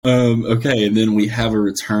Okay, and then we have a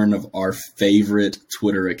return of our favorite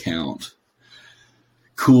Twitter account,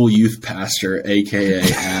 Cool Youth Pastor, aka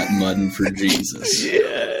at Muddin' for Jesus.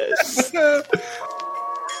 Yes.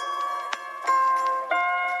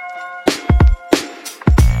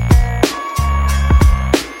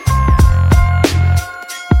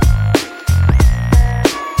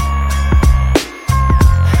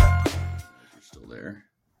 Still there.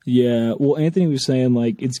 Yeah, well, Anthony was saying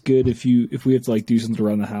like it's good if we have to like do something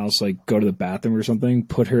around the house, like go to the bathroom or something,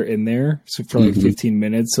 put her in there for like 15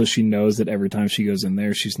 minutes, so she knows that every time she goes in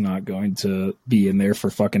there, she's not going to be in there for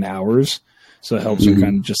fucking hours. So it helps her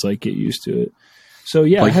kind of just like get used to it. So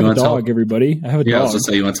yeah, Like, I have a dog, everybody. I have a dog. Yeah, I was gonna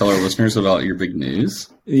say, you want to tell our listeners about your big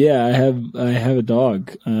news? Yeah, I have a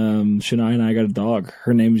dog. Shania and I got a dog.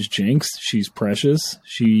 Her name is Jinx. She's precious.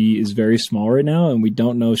 She is very small right now, and we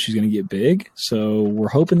don't know if she's going to get big. So we're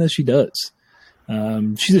hoping that she does.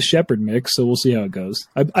 She's a shepherd mix, so we'll see how it goes.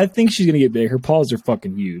 I think she's going to get big. Her paws are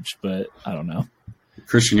fucking huge, but I don't know.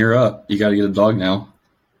 Christian, you're up. You got to get a dog now.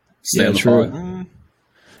 Stay on the pod.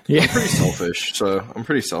 Yeah, I'm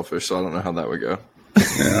pretty selfish, so I don't know how that would go.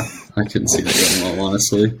 Yeah, I couldn't see that going well,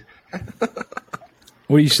 honestly.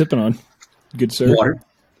 What are you sipping on, good sir?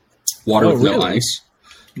 Water with no really? ice.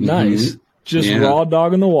 Nice. Just raw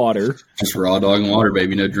dog in the water. Just raw dog and water,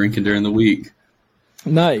 baby. No drinking during the week.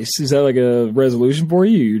 Nice. Is that like a resolution for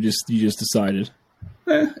you? You just decided?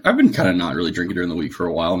 I've been kind of not really drinking during the week for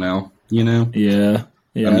a while now. You know? Yeah.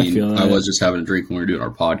 Yeah, I mean, feel that. I was just having a drink when we were doing our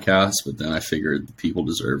podcast, but then I figured people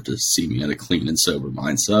deserve to see me in a clean and sober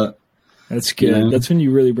mindset. That's good. Yeah. That's when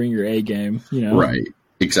you really bring your A game, you know? Right.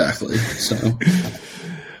 Exactly. So,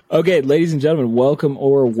 okay, ladies and gentlemen,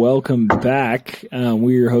 welcome back.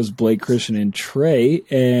 We're your hosts, Blake, Christian, and Trey,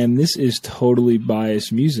 and this is Totally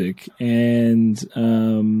Biased Music. And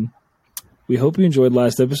we hope you enjoyed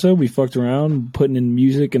last episode. We fucked around putting in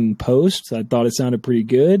music and posts. I thought it sounded pretty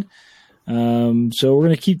good. So we're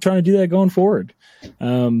going to keep trying to do that going forward.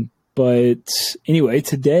 But anyway,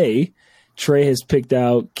 today, Trey has picked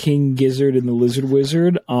out King Gizzard and the Lizard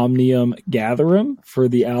Wizard, Omnium Gatherum, for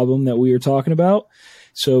the album that we are talking about.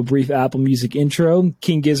 So brief Apple Music intro.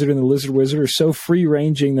 King Gizzard and the Lizard Wizard are so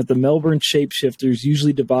free-ranging that the Melbourne shapeshifters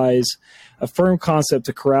usually devise a firm concept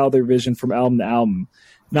to corral their vision from album to album.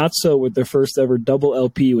 Not so with their first ever double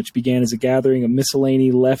LP, which began as a gathering of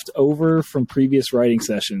miscellany left over from previous writing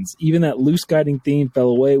sessions. Even that loose guiding theme fell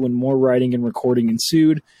away when more writing and recording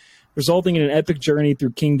ensued, resulting in an epic journey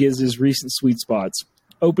through King Giz's recent sweet spots.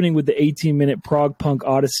 Opening with the 18-minute prog punk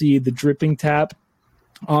odyssey, The Dripping Tap,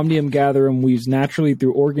 Omnium Gatherum weaves naturally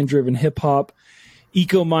through organ-driven hip-hop,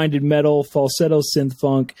 eco-minded metal, falsetto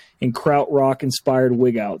synth-funk, and krautrock-inspired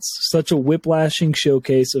wig-outs. Such a whiplashing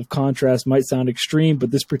showcase of contrast might sound extreme, but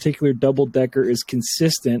this particular double-decker is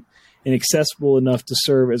consistent and accessible enough to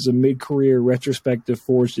serve as a mid-career retrospective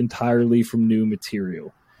forged entirely from new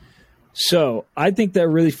material. So, I think that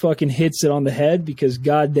really fucking hits it on the head because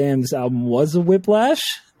goddamn, this album was a whiplash.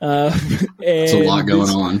 There's a lot going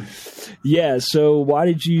on. Yeah, so why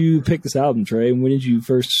did you pick this album, Trey? When did you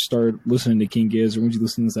first start listening to King Giz, or when did you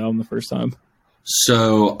listen to this album the first time?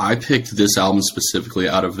 So I picked this album specifically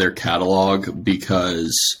out of their catalog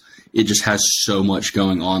because it just has so much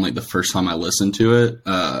going on. Like the first time I listened to it,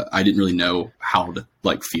 I didn't really know how to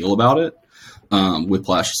like feel about it.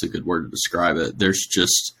 Whiplash is a good word to describe it. There's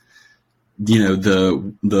just, you know,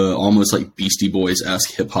 the almost like Beastie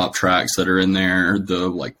Boys-esque hip hop tracks that are in there, the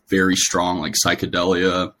like very strong like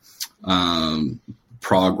psychedelia,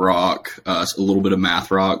 prog rock, a little bit of math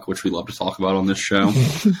rock, which we love to talk about on this show.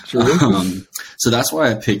 So that's why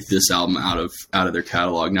I picked this album out of their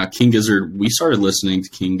catalog. Now, King Gizzard, we started listening to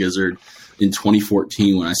King Gizzard in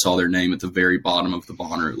 2014 when I saw their name at the very bottom of the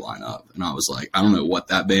Bonnaroo lineup. And I was like, I don't know what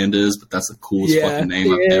that band is, but that's the coolest fucking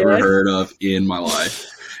name I've ever heard of in my life.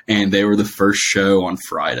 And they were the first show on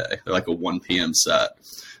Friday. They're like a 1 p.m. set.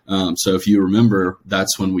 So if you remember,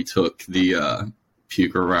 that's when we took the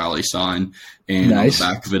Puker Rally sign, and on the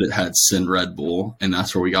back of it, it had Send Red Bull, and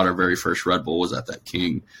that's where we got our very first Red Bull, was at that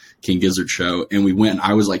King Gizzard show. And we went, and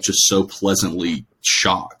I was like just so pleasantly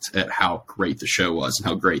shocked at how great the show was and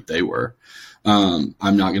how great they were. I'm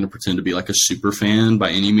not going to pretend to be like a super fan by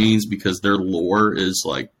any means because their lore is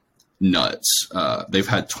like nuts. They've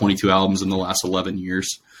had 22 albums in the last 11 years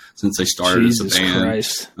since they started as a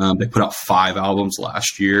band. They put out 5 albums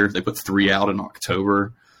last year. They put 3 out in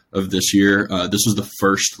October of this year. This was the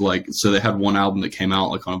first, like, so they had one album that came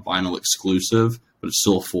out like on a vinyl exclusive, but it's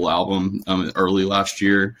still a full album early last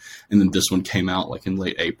year. And then this one came out like in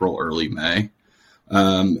late April, early May.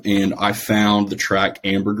 And I found the track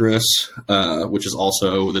Ambergris, which is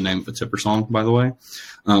also the name of a Tipper song, by the way.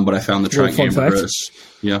 But I found the track Ambergris.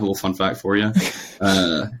 Yeah, a little fun fact for you.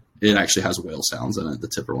 It actually has whale sounds in it. The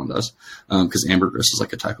Tipper one does, because ambergris is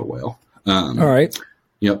like a type of whale. All right.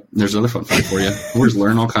 Yep. There's another fun fact for you. We're just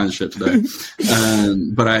learning all kinds of shit today.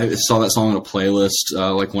 But I saw that song on a playlist,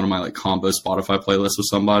 like one of my like combo Spotify playlists with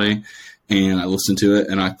somebody, and I listened to it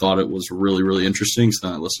and I thought it was really, really interesting. So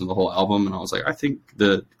then I listened to the whole album and I was like, I think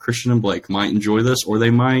that Christian and Blake might enjoy this, or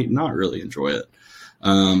they might not really enjoy it.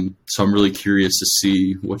 So I'm really curious to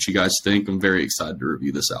see what you guys think. I'm very excited to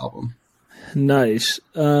review this album. Nice.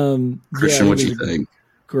 Christian, what do you think?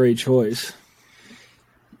 Great choice.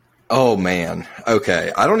 Oh man.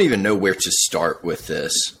 Okay. I don't even know where to start with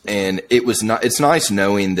this. And it's nice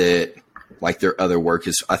knowing that like their other work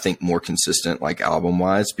is, I think, more consistent, like album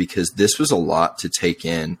wise, because this was a lot to take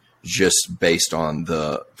in just based on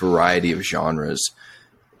the variety of genres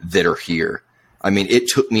that are here. I mean, it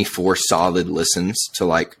took me 4 solid listens to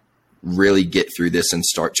like really get through this and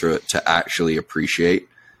start to actually appreciate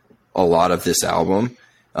a lot of this album.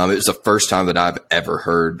 It was the first time that I've ever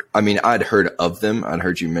heard. I mean, I'd heard of them. I'd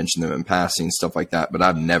heard you mention them in passing, stuff like that, but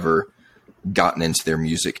I've never gotten into their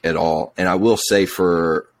music at all. And I will say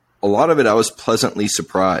for a lot of it, I was pleasantly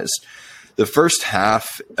surprised. The first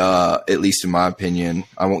half, at least in my opinion,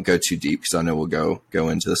 I won't go too deep because I know we'll go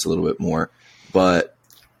into this a little bit more, but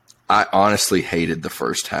I honestly hated the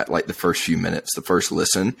first half, like the first few minutes, the first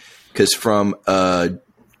listen, because from a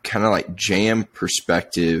kind of like jam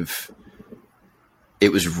perspective,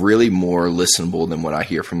 it was really more listenable than what I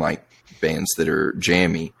hear from like bands that are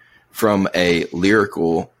jammy. From a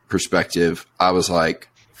lyrical perspective, I was like,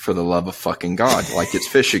 for the love of fucking God, like it's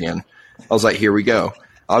Fish again. I was like, here we go.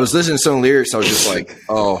 I was listening to some lyrics. I was just like,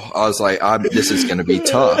 this is going to be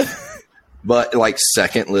tough. But like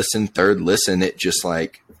second listen, third listen, it just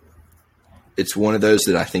like, it's one of those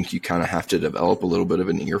that I think you kind of have to develop a little bit of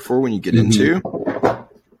an ear for when you get into.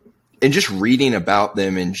 And just reading about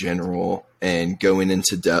them in general and going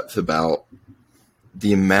into depth about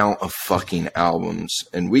the amount of fucking albums.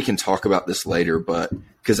 And we can talk about this later, but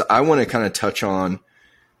because I want to kind of touch on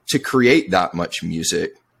to create that much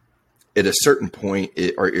music at a certain point,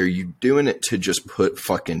 are you doing it to just put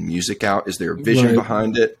fucking music out? Is there a vision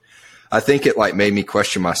behind it? I think it like made me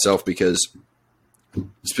question myself because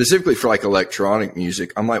specifically for like electronic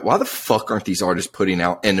music, I'm like, why the fuck aren't these artists putting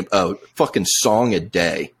out a fucking song a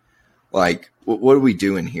day? Like, what are we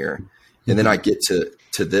doing here? And then I get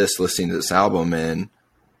to this, listening to this album, and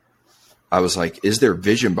I was like, is there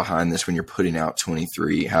vision behind this when you're putting out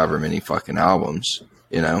 23, however many fucking albums,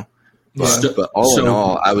 you know? But all in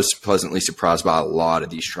all, I was pleasantly surprised by a lot of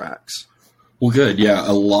these tracks. Well, good. Yeah.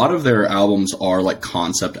 A lot of their albums are like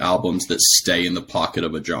concept albums that stay in the pocket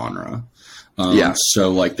of a genre.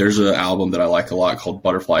 So like there's an album that I like a lot called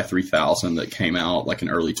Butterfly 3000 that came out like in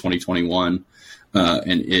early 2021.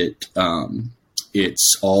 And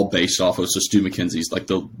it's all based off of Stu McKenzie's like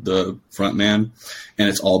the front man, and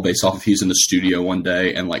it's all based off of he's in the studio one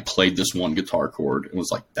day and like played this one guitar chord and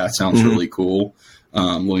was like, that sounds really cool.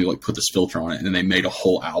 When you like put this filter on it, and then they made a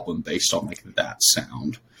whole album based on like that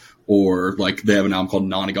sound. Or like they have an album called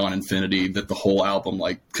Nonagon Infinity that the whole album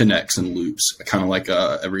like connects and loops, kind of like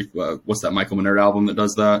what's that Michael Minerd album that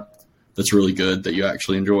does that? That's really good that you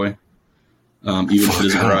actually enjoy, even if it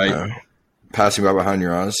isn't right. Passing by behind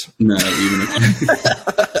your eyes. No, even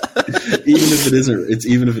if it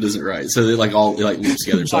isn't right. So they like all loops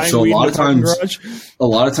together. So a lot of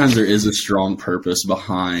times there is a strong purpose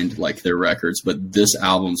behind like their records, but this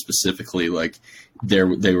album specifically, like they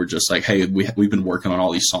were just like, hey, we've been working on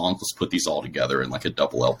all these songs. Let's put these all together in like a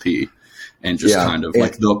double LP, and just kind of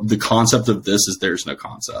like the concept of this is there's no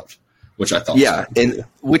concept. Which I thought,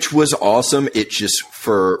 which was awesome. It just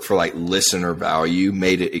for like listener value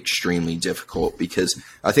made it extremely difficult because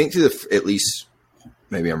I think at least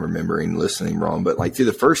maybe I'm remembering listening wrong, but like through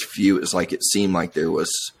the first few, it was like it seemed like there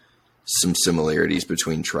was some similarities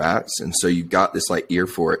between tracks, and so you got this like ear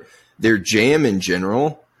for it. Their jam in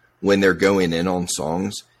general, when they're going in on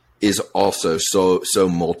songs, is also so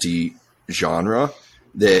multi-genre.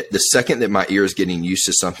 That the second that my ear is getting used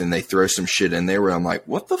to something, they throw some shit in there where I'm like,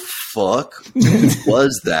 what the fuck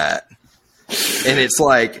was that? And it's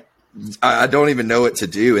like, I don't even know what to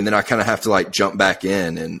do. And then I kind of have to like jump back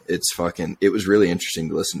in, and it was really interesting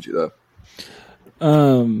to listen to though.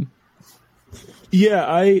 I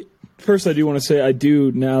do want to say, I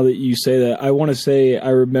do, now that you say that, I want to say, I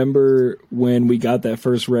remember when we got that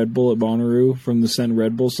first Red Bull at Bonnaroo from the Send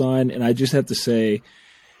Red Bull sign. And I just have to say,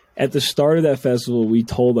 at the start of that festival, we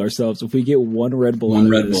told ourselves if we get one Red Bull,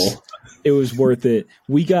 it was worth it.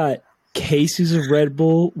 We got cases of Red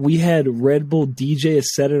Bull. We had Red Bull DJ a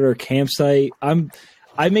set at our campsite.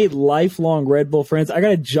 I made lifelong Red Bull friends. I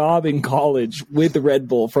got a job in college with the Red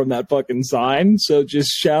Bull from that fucking sign. So just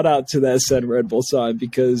shout out to that said Red Bull sign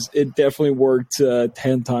because it definitely worked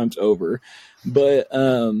 10 times over. But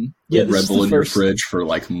yeah, Red Bull in your fridge for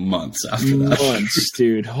like months after that. Months,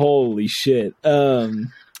 dude. Holy shit.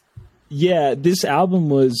 Yeah, this album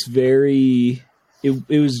was very. It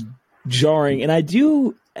was jarring, and I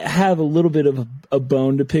do have a little bit of a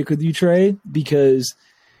bone to pick with you, Trey, because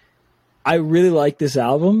I really like this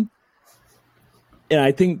album, and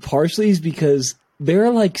I think partially is because there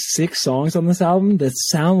are like 6 songs on this album that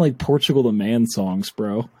sound like Portugal the Man songs,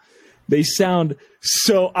 bro. They sound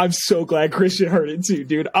so. I'm so glad Christian heard it too,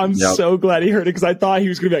 dude. I'm so glad he heard it because I thought he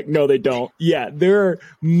was gonna be like, no, they don't. Yeah, there are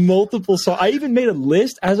multiple songs. I even made a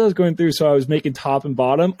list as I was going through, so I was making top and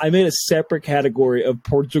bottom. I made a separate category of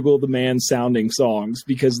Portugal the Man sounding songs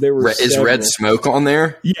because there were. Is Red Smoke on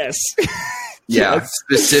there? Yes. Yeah, yes.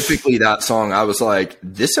 Specifically that song. I was like,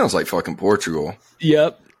 this sounds like fucking Portugal.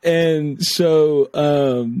 Yep, and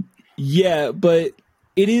so yeah, but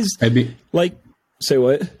it is like say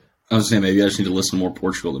what. I was saying maybe I just need to listen more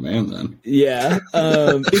Portugal the Man then. Yeah.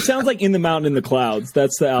 It sounds like In the Mountain in the Clouds.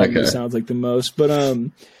 That's the album that sounds like the most. But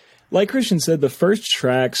like Christian said, the first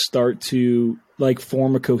tracks start to like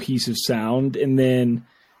form a cohesive sound, and then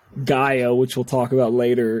Gaia, which we'll talk about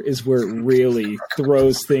later, is where it really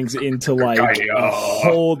throws things into like a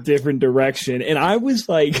whole different direction. And I was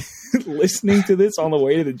like listening to this on the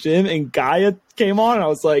way to the gym, and Gaia came on, and I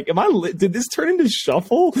was like, did this turn into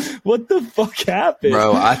shuffle? What the fuck happened?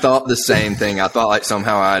 Bro, I thought the same thing. I thought like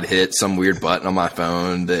somehow I'd hit some weird button on my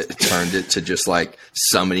phone that turned it to just like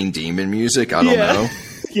summoning demon music. I don't know.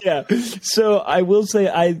 Yeah. So I will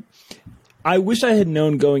say I wish I had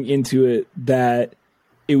known going into it that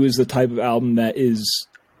it was the type of album that is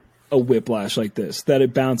a whiplash like this, that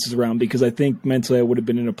it bounces around, because I think mentally I would have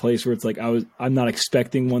been in a place where it's like I'm not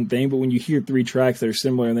expecting one thing, but when you hear 3 tracks that are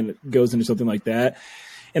similar and then it goes into something like that,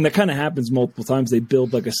 and that kind of happens multiple times, they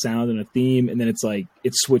build like a sound and a theme, and then it's like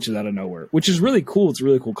it switches out of nowhere, which is really cool. It's a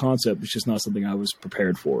really cool concept. It's just not something I was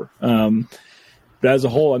prepared for. But as a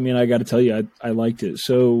whole, I mean, I got to tell you, I liked it.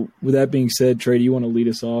 So with that being said, Trey, do you want to lead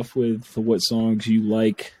us off with what songs you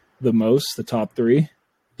like the most, the top 3?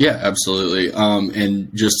 Yeah, absolutely.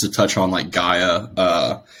 And just to touch on like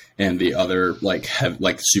Gaia and the other like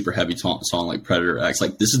super heavy song like Predator X,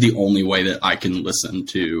 like this is the only way that I can listen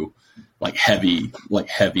to like heavy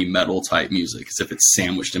metal type music, is if it's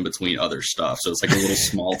sandwiched in between other stuff. So it's like a little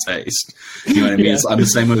small taste. You know what I mean? I'm the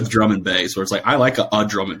same with drum and bass, where it's like I like a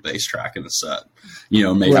drum and bass track in the set. You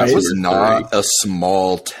know, maybe that was not a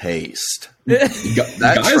small taste.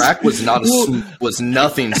 That track was was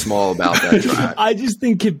nothing small about that track. I just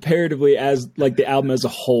think comparatively, as like the album as a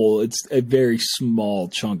whole, it's a very small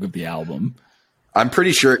chunk of the album. I'm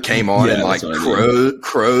pretty sure it came on and like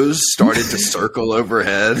crows started to circle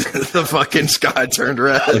overhead. The fucking sky turned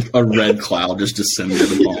red. Like a red cloud just descended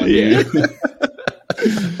upon you.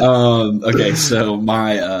 Okay, so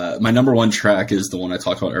my number 1 track is the one I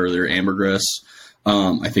talked about earlier, Ambergris.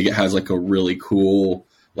 I think it has like a really cool,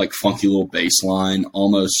 like funky little bass line.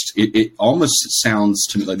 It almost sounds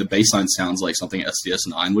to me like the bass line sounds like something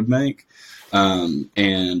SDS9 would make.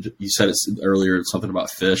 And you said earlier something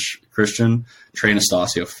about Fish, Christian. Trey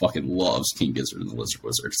Anastasio fucking loves King Gizzard and the Lizard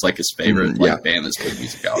Wizard. It's like his favorite band that's putting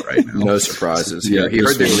music out right now. No surprises. Yeah, he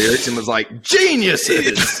heard the lyrics and was like,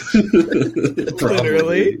 geniuses!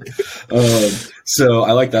 Literally. So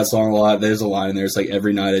I like that song a lot. There's a line in there. It's like,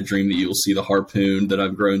 every night I dream that you will see the harpoon that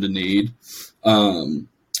I've grown to need.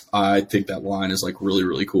 I think that line is like really,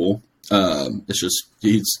 really cool. It's just,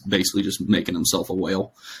 he's basically just making himself a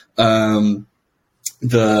whale.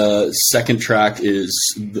 The second track is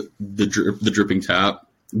the Dripping Tap,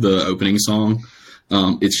 the opening song.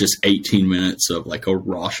 It's just 18 minutes of like a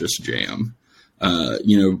raucous jam.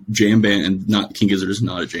 Jam band, and not King Gizzard is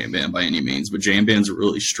not a jam band by any means, but jam bands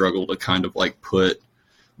really struggle to kind of like put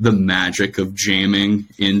the magic of jamming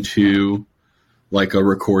into like a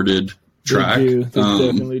recorded track. They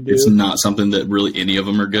definitely do. It's not something that really any of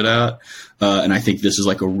them are good at. And I think this is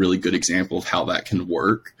like a really good example of how that can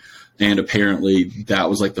work. And apparently that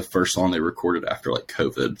was like the first song they recorded after like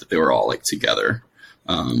COVID, that they were all like together.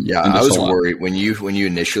 I was worried when you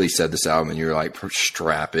initially said this album and you were like,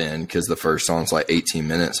 strap in, because the first song's like 18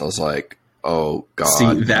 minutes. I was like, oh God.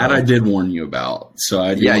 See, that I did warn you about. So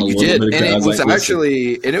I did. You did. And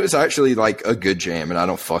it was actually like a good jam, and I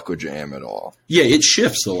don't fuck with jam at all. Yeah, it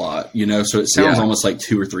shifts a lot, so it sounds almost like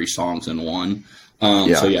 2 or 3 songs in one.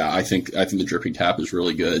 So yeah, I think the Dripping Tap is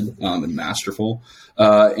really good and masterful.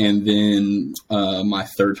 And then my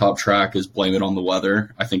third top track is Blame It on the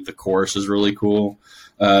Weather. I think the chorus is really cool.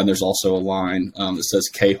 And there's also a line that says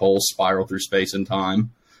K-hole spiral through space and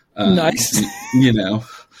time. Nice. You know,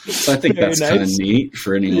 so I think that's nice. kind of neat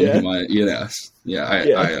for anyone who might,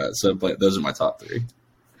 but those are my top three.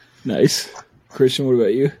 Nice. Christian, what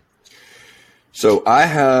about you? So I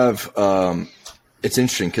have, it's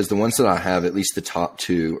interesting because the ones that I have, at least the top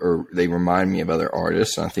two, they remind me of other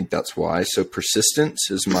artists, and I think that's why. So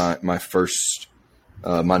Persistence is my first,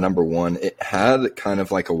 my number one. It had kind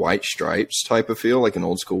of like a White Stripes type of feel, like an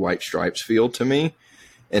old school White Stripes feel to me.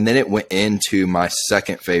 And then it went into my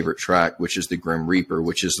second favorite track, which is the Grim Reaper,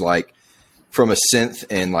 which is like from a synth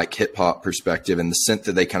and like hip hop perspective, and the synth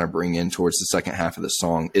that they kind of bring in towards the second half of the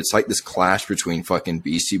song. It's like this clash between fucking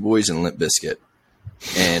Beastie Boys and Limp Bizkit.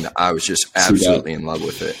 And I was just absolutely in love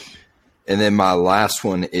with it. And then my last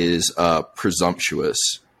one is Presumptuous.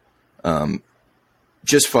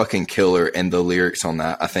 Just fucking killer. And the lyrics on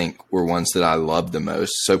that, I think, were ones that I loved the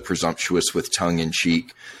most. So presumptuous with tongue in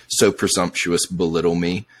cheek. So presumptuous, belittle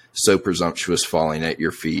me. So presumptuous, falling at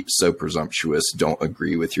your feet. So presumptuous, don't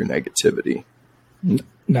agree with your negativity.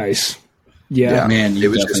 Nice. Yeah. Man, it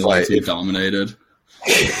was just like dominated.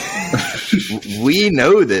 We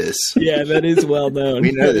know this. Yeah, that is well known.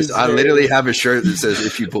 We know this. I literally have a shirt that says,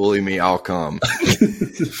 if you bully me, I'll come.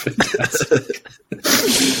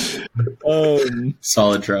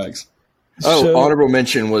 Solid tracks. Honorable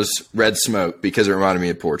mention was Red Smoke because it reminded me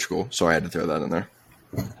of Portugal. So I had to throw that in there.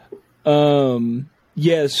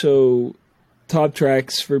 Yeah, so top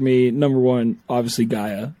tracks for me, number one, obviously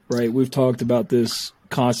Gaia, right? We've talked about this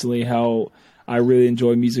constantly, how I really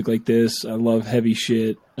enjoy music like this. I love heavy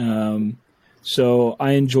shit. So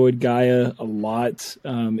I enjoyed Gaia a lot.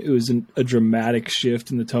 It was a dramatic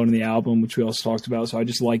shift in the tone of the album, which we also talked about. So I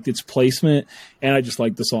just liked its placement, and I just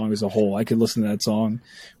liked the song as a whole. I could listen to that song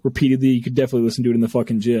repeatedly. You could definitely listen to it in the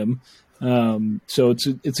fucking gym. So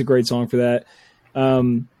it's a great song for that.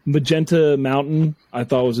 Magenta Mountain, I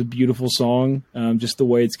thought was a beautiful song. Just the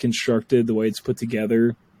way it's constructed, the way it's put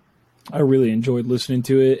together. I really enjoyed listening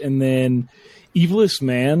to it. And then Evilest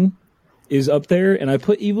Man is up there, and I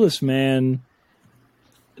put Evilest Man.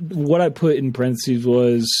 What I put in parentheses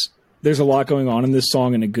was there's a lot going on in this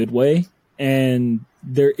song in a good way, and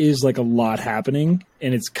there is like a lot happening,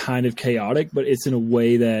 and it's kind of chaotic, but it's in a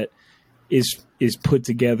way that is put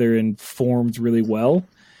together and formed really well.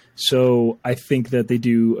 So I think that they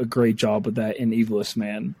do a great job with that in Evilest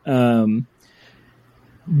Man.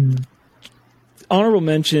 Honorable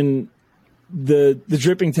mention, the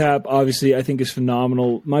Dripping Tap, obviously, I think is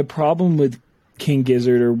phenomenal. My problem with King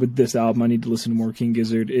Gizzard, or with this album, I need to listen to more King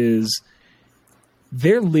Gizzard, is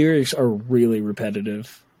their lyrics are really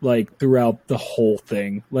repetitive, like throughout the whole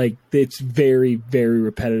thing. Like it's very, very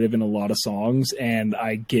repetitive in a lot of songs, and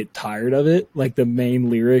I get tired of it. Like the main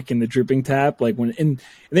lyric in the Dripping Tap, like and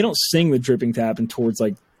they don't sing the Dripping Tap until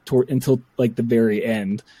like the very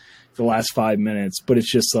end, the last 5 minutes, but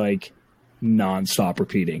it's just like non-stop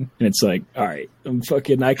repeating, and it's like, all right,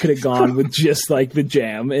 I could have gone with just like the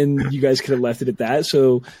jam, and you guys could have left it at that.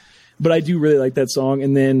 So, but I do really like that song.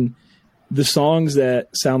 And then the songs that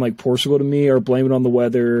sound like Portugal to me are Blame It on the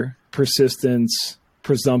Weather, Persistence,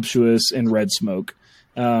 Presumptuous, and Red Smoke.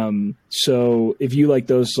 So if you like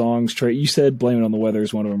those songs, Trey, you said Blame It on the Weather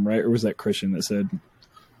is one of them, right? Or was that Christian that said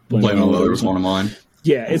Blame It on the Weather was one of mine?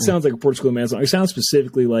 Yeah, it sounds like a Portugal Man song. It sounds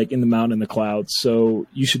specifically like In the Mountain and the Clouds, so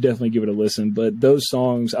you should definitely give it a listen. But those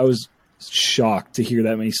songs, I was shocked to hear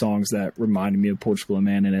that many songs that reminded me of Portugal and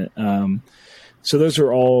Man in it. So those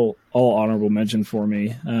are all honorable mention for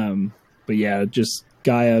me. But yeah, just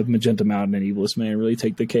Gaia, Magenta Mountain, and Evilest Man really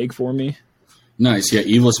take the cake for me. Nice. Yeah,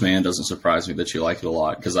 Evilest Man doesn't surprise me that you like it a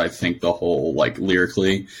lot, because I think the whole, like,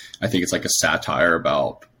 lyrically, I think it's like a satire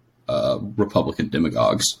about Republican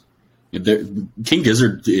demagogues. King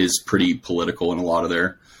Gizzard is pretty political in a lot of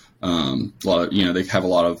their, they have a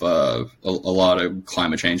lot of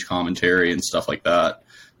climate change commentary and stuff like that.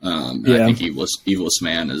 I think Evilest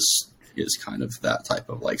Man is kind of that type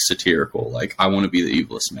of like satirical, like, I want to be the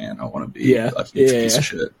evilest man. I want to be a huge piece of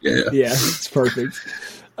shit. Yeah, it's perfect.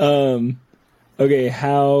 Okay,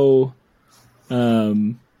 how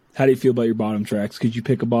do you feel about your bottom tracks? Could you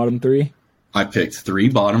pick a bottom three? I picked 3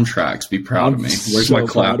 bottom tracks. Be proud of me. Where's my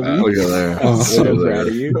clap at? Look at there. I'm so proud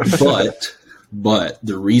of you. But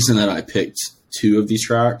the reason that I picked 2 of these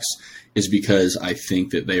tracks is because I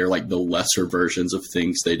think that they are like the lesser versions of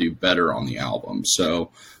things they do better on the album.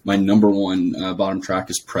 So my number 1 bottom track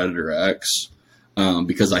is Predator X,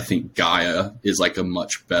 because I think Gaia is like a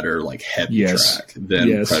much better, like, heavy track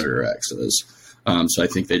than Predator X is. So I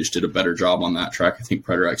think they just did a better job on that track. I think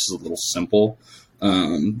Predator X is a little simple,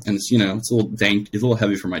 and it's it's a little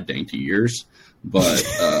heavy for my dainty ears, but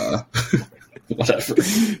whatever.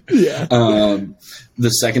 Yeah. The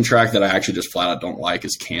second track that I actually just flat out don't like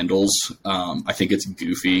is Candles. I think it's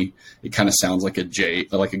goofy. It kind of sounds like a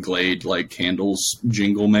Glade Candles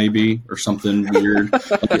jingle maybe or something weird.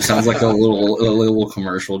 It sounds like a little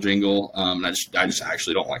commercial jingle. And I just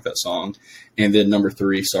actually don't like that song. And then number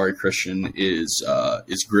 3, Sorry Christian, is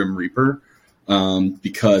Grim Reaper.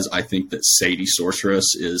 Because I think that Sadie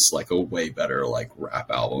Sorceress is like a way better rap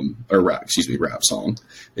song.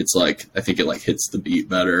 It's like, I think it hits the beat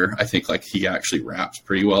better. I think he actually raps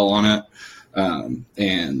pretty well on it.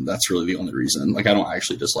 And that's really the only reason. I don't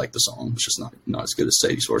actually dislike the song. It's just not as good as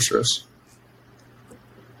Sadie Sorceress.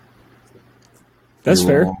 That's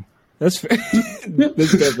fair. That's fair.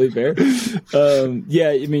 That's definitely fair.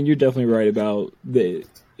 Yeah, I mean, you're definitely right about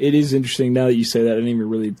it is interesting now that you say that. I didn't even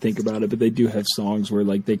really think about it, but they do have songs where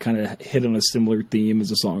they kind of hit on a similar theme as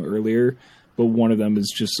a song earlier, but one of them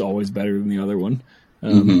is just always better than the other one.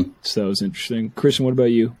 So that was interesting. Christian, what about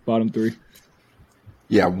you? Bottom 3?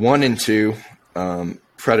 Yeah, 1 and 2,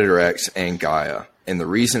 Predator X and Gaia. And the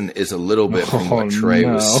reason is a little bit from what Trey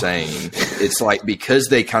was saying. It's because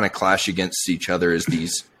they kind of clash against each other as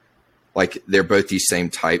these, they're both these same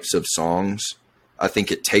types of songs. I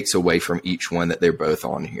think it takes away from each one that they're both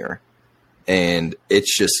on here. And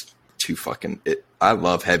it's just too I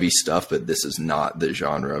love heavy stuff, but this is not the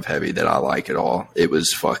genre of heavy that I like at all. It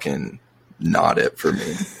was fucking not it for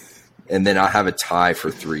me. And then I have a tie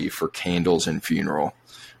for 3 for Candles and Funeral.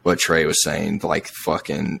 What Trey was saying,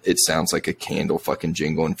 it sounds like a candle fucking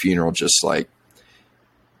jingle, and Funeral just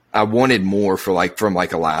I wanted more from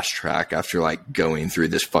a last track after going through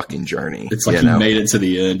this fucking journey. It's you made it to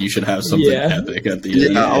the end. You should have something epic at the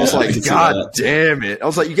end. I was God damn it. I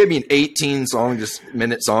was you gave me an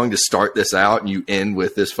 18-minute song to start this out, and you end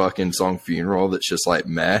with this fucking song Funeral that's just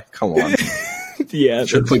meh. Come on. Yeah.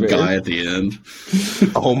 Should put Guy at the end.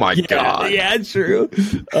 Oh my God. Yeah, true.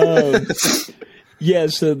 Yeah,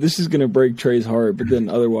 so this is going to break Trey's heart, but then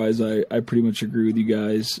otherwise I pretty much agree with you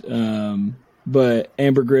guys. But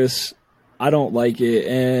Ambergris, I don't like it.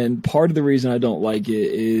 And part of the reason I don't like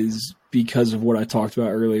it is because of what I talked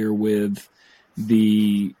about earlier with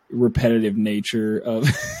the repetitive nature of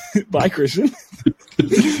bye Christian.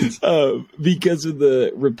 Because of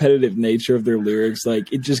the repetitive nature of their lyrics,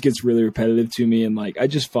 it just gets really repetitive to me. And I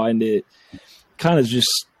just find it kind of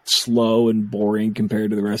just slow and boring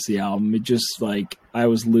compared to the rest of the album. It just my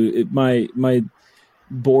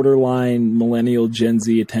borderline millennial Gen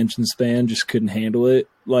Z attention span just couldn't handle it.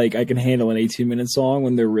 I can handle an 18-minute song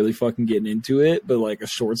when they're really fucking getting into it, but a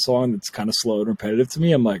short song that's kind of slow and repetitive to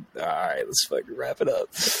me, I'm all right, let's fucking wrap it up.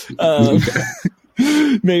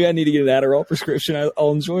 Maybe I need to get an Adderall prescription.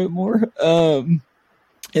 I'll enjoy it more. And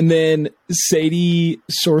then Sadie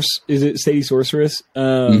Sorceress?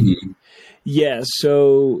 Yeah,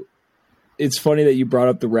 so it's funny that you brought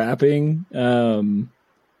up the rapping.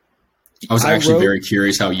 I was actually very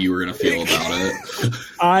curious how you were going to feel about it.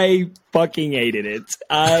 I fucking hated it.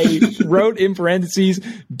 I wrote in parentheses,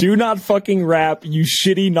 "Do not fucking rap, you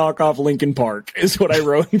shitty knockoff Linkin Park," is what I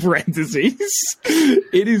wrote in parentheses.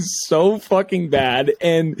 It is so fucking bad.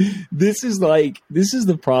 And this is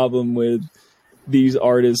the problem with these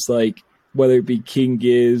artists, whether it be King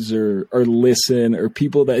Giz or Listen or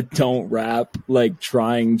people that don't rap,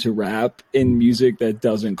 trying to rap in music that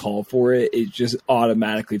doesn't call for it, it just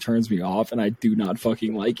automatically turns me off, and I do not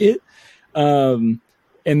fucking like it. And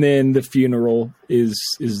then The Funeral is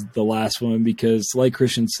the last one because, like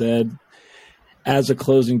Christian said, as a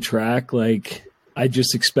closing track, I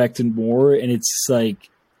just expected more, and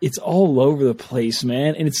it's all over the place,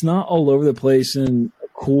 man. And it's not all over the place in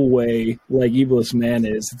cool way like Evilest Man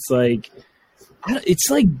is.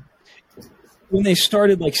 It's like when they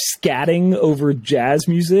started scatting over jazz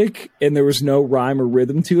music and there was no rhyme or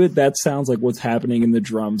rhythm to it. That sounds like what's happening in the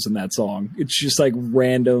drums in that song. It's just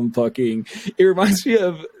random fucking. It reminds me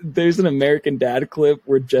of there's an American Dad clip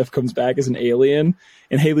where Jeff comes back as an alien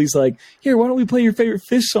and Haley's like, "Here, why don't we play your favorite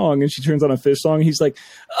Fish song?" And she turns on a Fish song and he's like,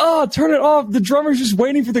 "Oh, turn it off. The drummer's just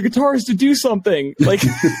waiting for the guitarist to do something." I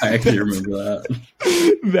actually remember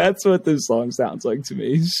that. That's what this song sounds like to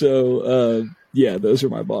me. So yeah, those are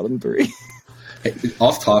my bottom 3. Hey,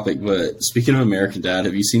 off topic, but speaking of American Dad,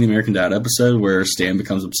 have you seen the American Dad episode where Stan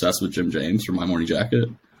becomes obsessed with Jim James from My Morning Jacket?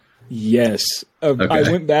 Yes. Okay. I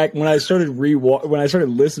went back when I started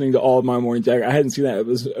listening to all of My Morning Jacket. I hadn't seen that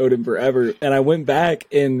episode in forever, and I went back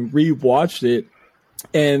and rewatched it.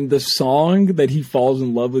 And the song that he falls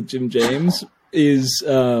in love with Jim James is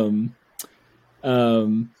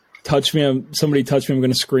Somebody Touch Me, I'm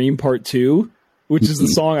Gonna Scream Part 2, which is the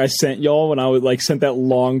song I sent y'all when I would like sent that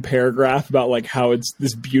long paragraph about like how it's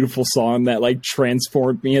this beautiful song that like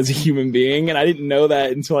transformed me as a human being. And I didn't know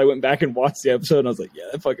that until I went back and watched the episode and I was like, yeah,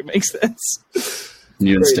 that fucking makes sense.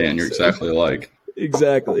 You and Stan, you're exactly alike.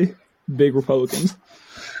 Exactly. Big Republicans.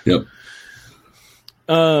 Yep.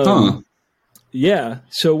 Yeah.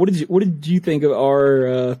 So what did you think of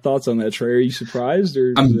our thoughts on that, Trey? Are you surprised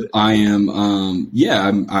or? I am. Yeah,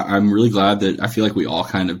 I'm really glad that I feel like we all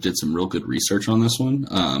kind of did some real good research on this one.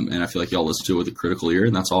 And I feel like y'all listened to it with a critical ear,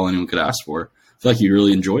 and that's all anyone could ask for. I feel like you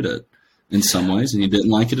really enjoyed it in some ways, and you didn't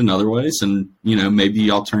like it in other ways. And maybe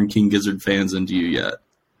y'all turn King Gizzard fans into you yet.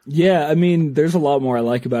 Yeah, I mean, there's a lot more I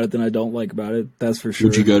like about it than I don't like about it. That's for sure.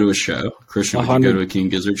 Would you go to a show, Christian? Would you go to a King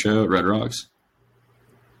Gizzard show at Red Rocks?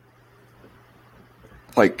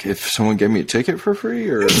 Like if someone gave me a ticket for free,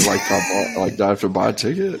 or like do I have to buy a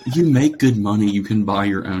ticket? You make good money. You can buy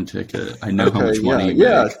your own ticket. I know how much money you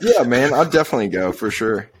make. Yeah, man. I'd definitely go for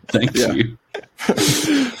sure. Thank you.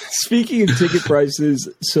 Speaking of ticket prices,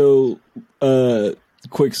 so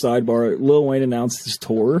quick sidebar: Lil Wayne announced his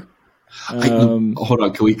tour. Hold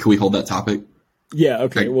on, can we hold that topic? Yeah.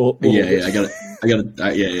 Okay. We'll I got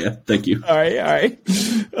it. Yeah. Thank you. All right.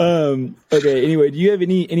 Okay. Anyway, do you have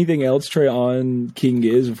anything else, Trey, on King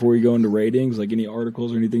Giz before we go into ratings? Like any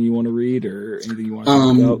articles or anything you want to read or anything you want to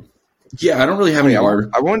talk about? Yeah, I don't really have any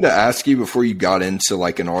articles. I wanted to ask you before you got into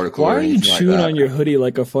like an article. Why or are you chewing like on your hoodie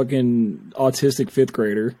like a fucking autistic fifth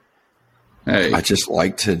grader? Hey, I just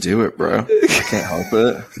like to do it, bro. I can't help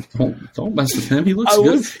it. Don't mess with him. He looks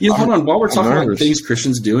good. Hold on. While we're talking about things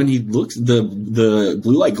Christian's doing, he looks the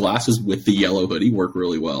blue light glasses with the yellow hoodie work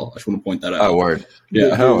really well. I just want to point that out. Oh, word.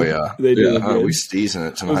 Yeah. Hell yeah. They do. Yeah. We steezing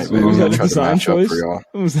it tonight, man. Was that a design choice? For y'all.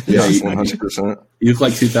 Yeah, 100%. You look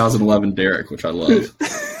like 2011 Derek, which I love.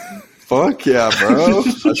 Fuck yeah, bro.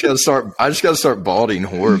 I just gotta start balding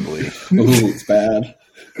horribly. Ooh, it's bad.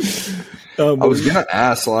 I was gonna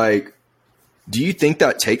ask, like, do you think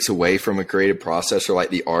that takes away from a creative process or like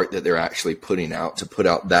the art that they're actually putting out to put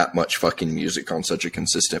out that much fucking music on such a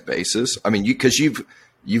consistent basis? I mean, because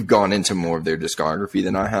you've gone into more of their discography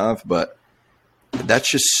than I have, but that's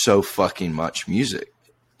just so fucking much music.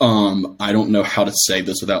 I don't know how to say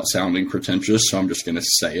this without sounding pretentious, so I'm just going to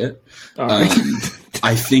say it.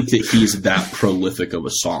 I think that he's that prolific of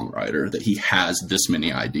a songwriter that he has this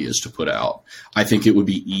many ideas to put out. I think it would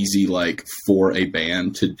be easy, like, for a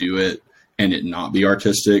band to do it and it not be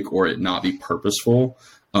artistic or it not be purposeful.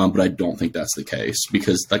 But I don't think that's the case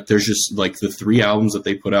because like there's just like the 3 albums that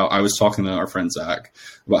they put out. I was talking to our friend Zach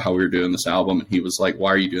about how we were doing this album, and he was like,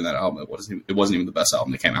 "Why are you doing that album? It wasn't even the best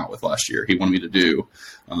album they came out with last year." He wanted me to do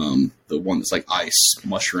the one that's like Ice,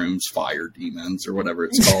 Mushrooms, Fire, Demons, or whatever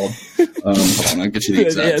it's called. Hold on, I'll get you the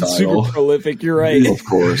exact title. Super prolific. You're right. Of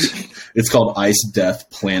course, it's called Ice, Death,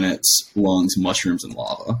 Planets, Lungs, Mushrooms, and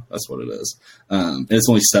Lava. That's what it is. And it's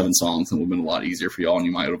only 7 songs, and it would have been a lot easier for y'all, and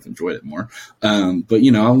you might have enjoyed it more. But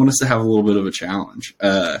I want us to have a little bit of a challenge.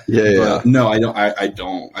 No, I don't. I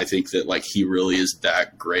don't. I think that like he really is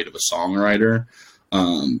that great of a songwriter,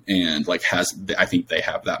 and like I think they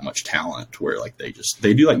have that much talent where like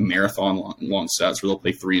they do like marathon long sets where they'll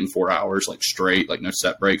play 3 and 4 hours like straight, like no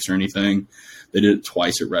set breaks or anything. They did it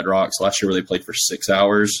twice at Red Rocks last year where they played for 6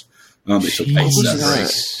 hours. They took a set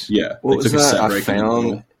break. Yeah, what was that? I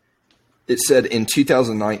found. It said in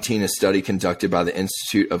 2019, a study conducted by the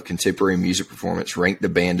Institute of Contemporary Music Performance ranked the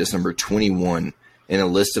band as number 21 in a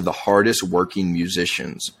list of the hardest working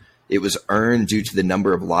musicians. It was earned due to the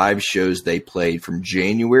number of live shows they played from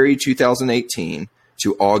January 2018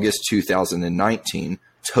 to August 2019,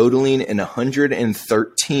 totaling in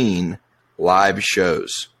 113 live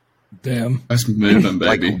shows. Damn. That's moving,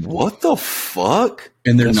 baby. Like, what the fuck?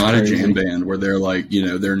 And they're not crazy. A jam band where they're like,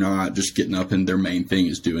 they're not just getting up and their main thing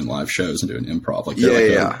is doing live shows and doing improv. Like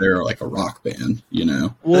they're like a rock band,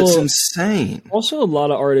 Well, that's insane. Also, a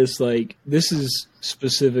lot of artists, like, this is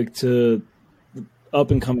specific to up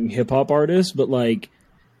and coming hip hop artists, but like,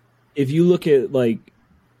 if you look at like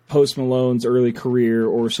Post Malone's early career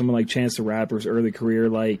or someone like Chance the Rapper's early career,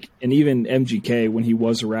 like, and even MGK when he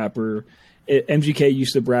was a rapper, MGK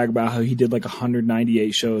used to brag about how he did like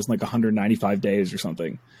 198 shows in like 195 days or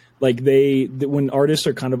something. Like when artists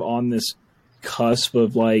are kind of on this cusp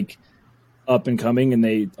of like up and coming and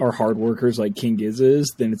they are hard workers like King Giz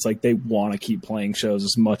is, then it's like they want to keep playing shows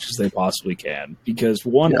as much as they possibly can because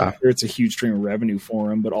it's a huge stream of revenue for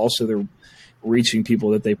them, but also they're reaching people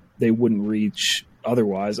that they wouldn't reach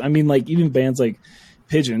otherwise. I mean, like even bands like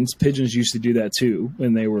Pigeons used to do that too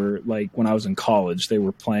when they were like when I was in college, they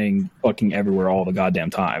were playing fucking everywhere all the goddamn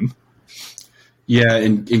time. Yeah,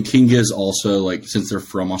 and King Giz also, like, since they're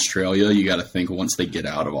from Australia, you got to think once they get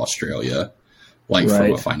out of Australia, like,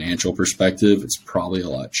 from a financial perspective, it's probably a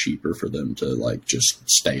lot cheaper for them to, like, just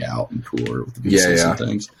stay out and tour with the visas and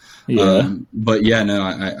things. Yeah. But yeah, no,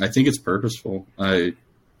 I think it's purposeful. I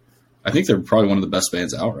think they're probably one of the best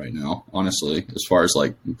bands out right now, honestly, as far as,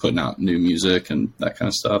 like, putting out new music and that kind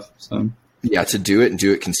of stuff. So yeah, to do it and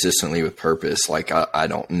do it consistently with purpose. Like, I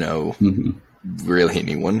don't know really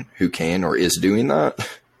anyone who can or is doing that.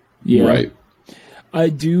 Yeah. Right. I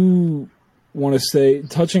do want to say,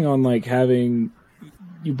 touching on, like, you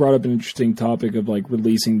brought up an interesting topic of, like,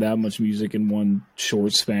 releasing that much music in one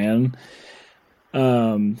short span.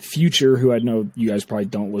 Future, who I know you guys probably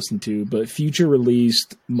don't listen to, but Future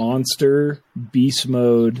released Monster, Beast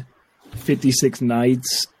Mode, 56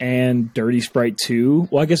 Nights, and Dirty Sprite 2.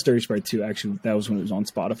 Well, I guess Dirty Sprite 2, actually, that was when it was on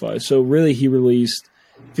Spotify. So really, he released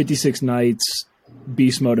 56 Nights,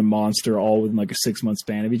 Beast Mode, and Monster all within, like, a 6-month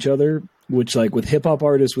span of each other, which, like, with hip-hop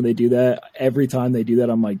artists, when they do that, every time they do that,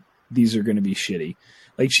 I'm like, these are going to be shitty.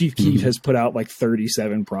 Like, Chief Keef has put out, like,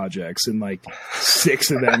 37 projects, and, like,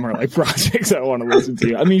 6 of them are, like, projects I want to listen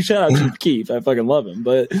to. I mean, shout out Chief Keef. I fucking love him.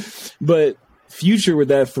 But Future, with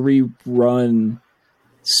that 3-run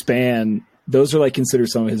span, those are, like, considered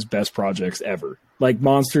some of his best projects ever. Like,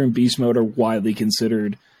 Monster and Beast Mode are widely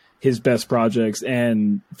considered his best projects,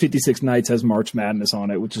 and 56 Nights has March Madness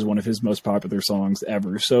on it, which is one of his most popular songs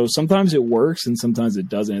ever. So sometimes it works and sometimes it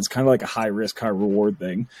doesn't. It's kind of like a high risk, high reward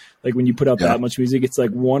thing. Like, when you put out that much music, it's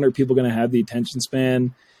like, one, are people going to have the attention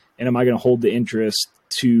span, and am I going to hold the interest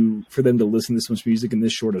for them to listen to this much music in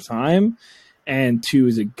this short of time? And 2,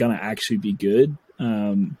 is it going to actually be good?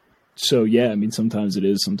 So yeah, I mean, sometimes it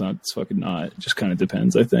is, sometimes it's fucking not. It just kind of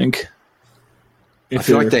depends, I think. I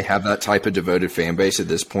feel like they have that type of devoted fan base at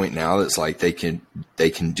this point now that's like they can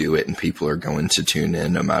do it and people are going to tune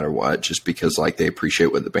in no matter what, just because, like, they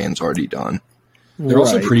appreciate what the band's already done. They're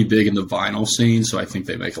also pretty big in the vinyl scene, so I think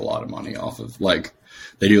they make a lot of money off of, like,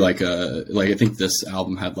 they do I think this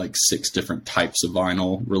album had like 6 different types of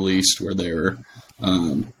vinyl released where they're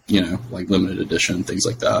like limited edition, things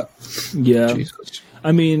like that. Yeah. Jesus.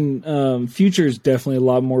 I mean, Future is definitely a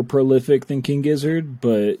lot more prolific than King Gizzard,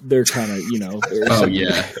 but they're kind of, oh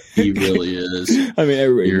yeah, he really is. I mean,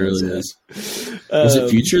 everybody he really is. Was it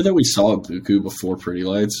Future that we saw at Buku before Pretty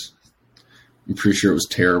Lights? I'm pretty sure it was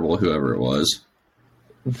terrible, whoever it was.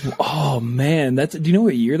 Oh man, do you know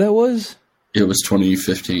what year that was? It was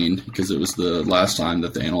 2015 because it was the last time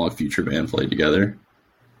that the Analog Future band played together.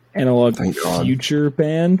 Analog Future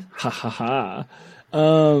band? Ha ha ha.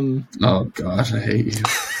 Oh gosh, I hate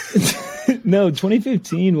you. No,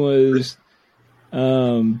 2015 was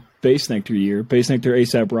Bass Nectar year. Bass Nectar,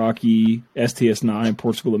 ASAP Rocky, STS9,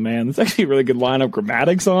 Portugal the Man. That's actually a really good lineup.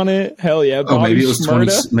 Grammatics on it. Hell yeah. Oh, maybe it was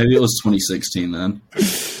 2016 then.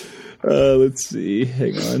 Let's see.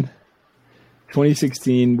 Hang on.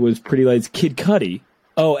 2016 was Pretty Lights, Kid Cudi.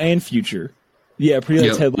 Oh, and Future. Yeah, Pretty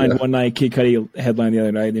Lights headlined one night, Kid Cudi headlined the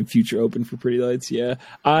other night, and then Future opened for Pretty Lights. Yeah.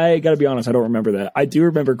 I got to be honest, I don't remember that. I do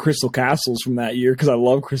remember Crystal Castles from that year because I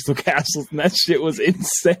love Crystal Castles, and that shit was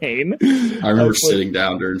insane. I remember sitting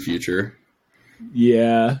down during Future.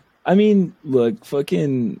 Yeah. I mean, look,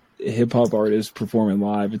 fucking hip-hop artists performing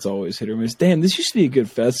live, it's always hit or miss. Damn, this used to be a good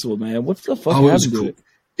festival, man. What the fuck happened to it?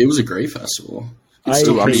 It was a great festival. I'm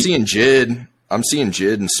seeing Jid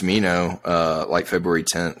and Smino like February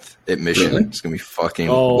 10th at Mission. Really? It's gonna be fucking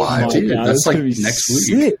wild. Dude, that's like next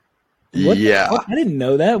week. What? I didn't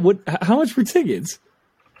know that. How much were tickets?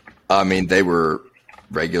 I mean, they were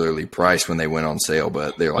regularly priced when they went on sale,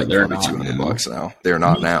 but they're like probably $200 now. They're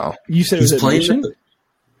not now. You said it was at Mission?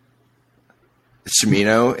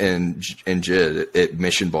 Smino and Jid at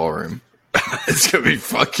Mission Ballroom. It's gonna be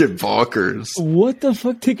fucking bonkers. What the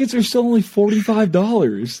fuck? Tickets are still only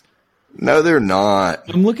 $45. No, they're not.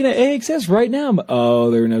 I'm looking at AXS right now.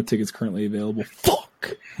 There are no tickets currently available.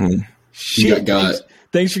 Fuck. Shit.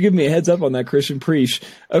 Thanks for giving me a heads up on that, Christian Preach.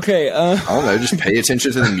 Okay. I don't know. Just pay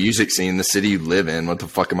attention to the music scene, the city you live in. What the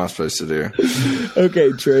fuck am I supposed to do?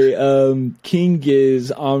 Okay, Trey. King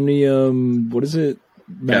Giz, Omnium. What is it?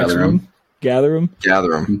 Maximum? Gatherum.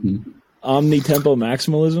 Mm-hmm. Omni Tempo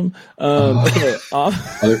Maximalism. Okay.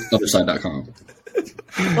 Otherside.com.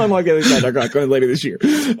 Unlike Otherside.com, going later this year.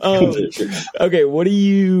 Okay, what do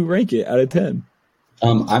you rank it out of 10?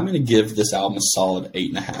 I'm going to give this album a solid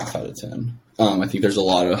 8.5 out of 10. I think there's a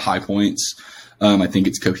lot of high points. I think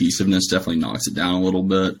its cohesiveness definitely knocks it down a little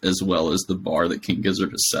bit, as well as the bar that King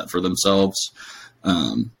Gizzard has set for themselves.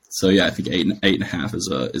 So yeah, I think 8.5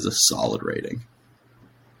 is a solid rating.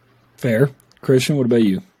 Fair. Christian, what about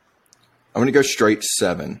you? I'm going to go straight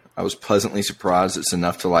 7. I was pleasantly surprised. It's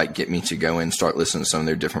enough to like get me to go in and start listening to some of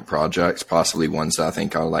their different projects, possibly ones that I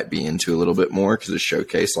think I'll like be into a little bit more because it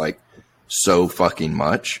showcased like so fucking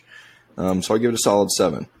much. So I'll give it a solid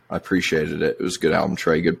 7. I appreciated it. It was a good album,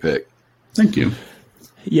 Trey. Good pick. Thank you.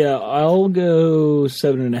 Yeah, I'll go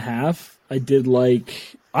 7.5. I did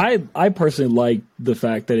like. I personally liked the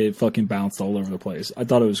fact that it fucking bounced all over the place. I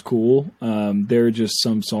thought it was cool. There are just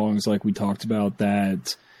some songs like we talked about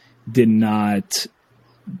that did not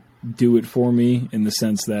do it for me in the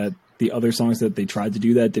sense that the other songs that they tried to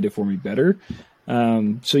do that did it for me better.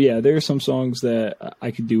 So yeah, there are some songs that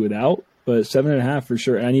I could do without, but 7.5 for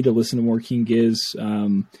sure. And I need to listen to more King Giz.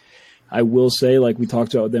 I will say, like we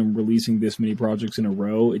talked about them releasing this many projects in a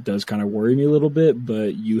row, it does kind of worry me a little bit,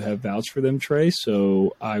 but you have vouched for them, Trey,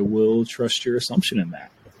 so I will trust your assumption in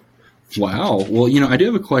that. Wow. Well, I do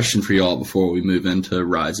have a question for y'all before we move into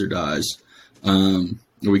Rise or Dies. Are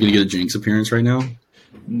we going to get a Jinx appearance right now?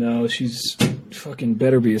 No, she's fucking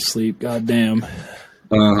better be asleep. God damn.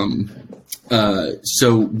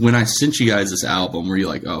 So when I sent you guys this album, were you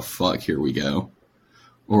like, oh, fuck, here we go?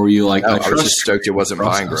 Or were you like, I was just stoked it wasn't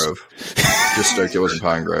Pine Grove. Just stoked it wasn't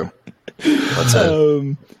Pine Grove. That's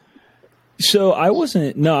it. So I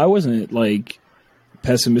wasn't like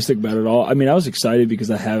pessimistic about it all. I mean, I was excited because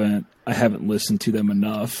I haven't listened to them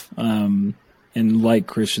enough. And like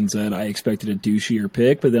Christian said, I expected a douchier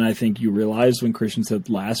pick, but then I think you realized when Christian said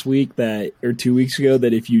last week or 2 weeks ago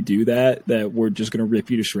that if you do that we're just going to rip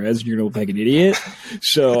you to shreds and you're going to look like an idiot.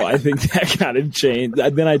 So I think that kind of changed.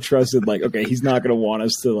 Then I trusted like, okay, he's not going to want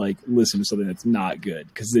us to like listen to something that's not good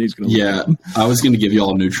because then he's going to. Yeah, I was going to give you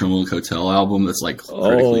all a Neutral Milk Hotel album that's like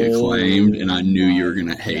critically acclaimed, and I knew you were going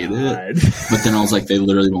to hate it. But then I was like, they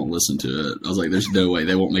literally won't listen to it. I was like, there's no way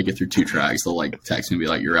they won't make it through 2 tracks. They'll like text me and be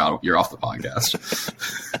like, you're off the podcast.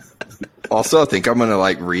 Also, I think I'm gonna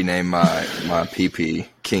like rename my PP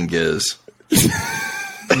King Giz.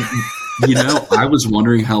 I was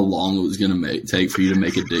wondering how long it was gonna take for you to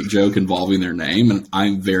make a dick joke involving their name, and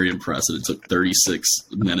I'm very impressed that it took 36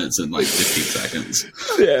 minutes and like 15 seconds.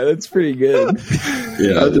 Yeah, that's pretty good.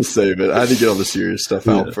 Yeah, I had to save it. I had to get all the serious stuff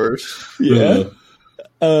out first. Yeah.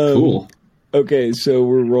 Cool. Okay, so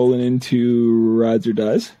we're rolling into Rides or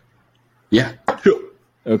Dies. Yeah.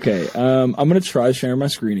 Okay, I'm going to try sharing my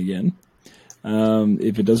screen again.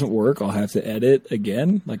 If it doesn't work, I'll have to edit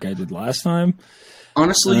again like I did last time.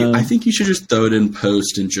 Honestly, I think you should just throw it in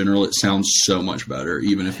post in general. It sounds so much better,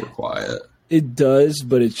 even if we're quiet. It does,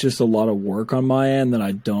 but it's just a lot of work on my end that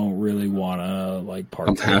I don't really want to like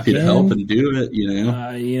partake I'm happy to help and do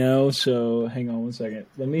it, so hang on one second.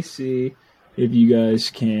 Let me see if you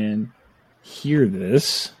guys can hear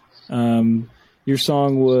this. Your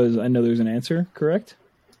song was I Know There's an Answer, correct?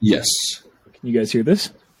 Yes. Can you guys hear this?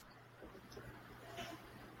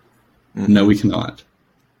 No, we cannot.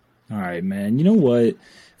 All right, man. You know what?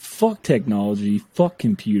 Fuck technology. Fuck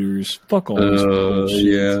computers. Fuck all this bullshit.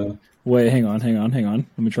 Yeah. Wait, hang on.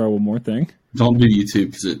 Let me try one more thing. Don't do YouTube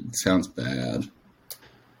because it sounds bad.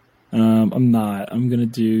 I'm not. I'm going to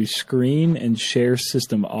do screen and share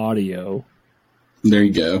system audio. There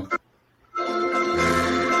you go.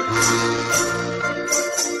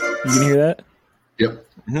 You can hear that? Yep.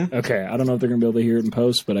 Mm-hmm. Okay, I don't know if they're going to be able to hear it in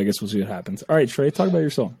post, but I guess we'll see what happens. All right, Trey, talk about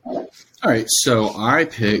your song. All right, so I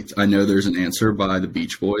picked I Know There's an Answer by the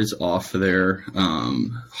Beach Boys off of their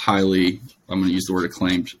highly, I'm going to use the word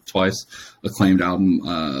acclaimed twice, acclaimed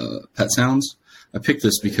album, Pet Sounds. I picked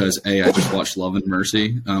this because, I just watched Love and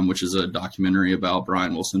Mercy, which is a documentary about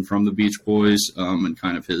Brian Wilson from the Beach Boys and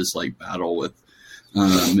kind of his like battle with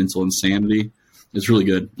mental insanity. It's really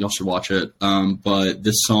good. Y'all should watch it. But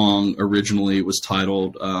this song originally was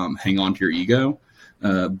titled Hang On to Your Ego,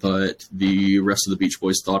 but the rest of the Beach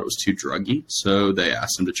Boys thought it was too druggy, so they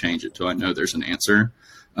asked him to change it to I Know There's an Answer.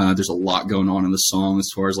 There's a lot going on in the song as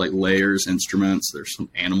far as like layers, instruments. There's some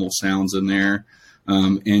animal sounds in there.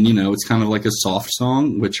 And, it's kind of like a soft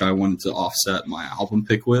song, which I wanted to offset my album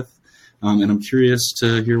pick with. And I'm curious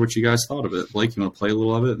to hear what you guys thought of it. Blake, you want to play a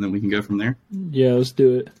little of it, and then we can go from there? Yeah, let's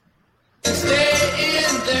do it. Stay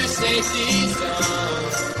in their safety zone.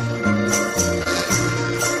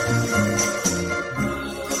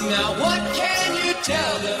 Now what can you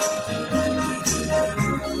tell them?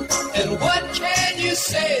 And what can you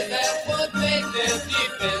say that would make them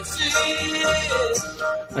defensive?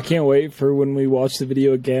 I can't wait for when we watch the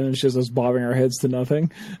video again and it's just us bobbing our heads to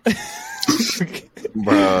nothing.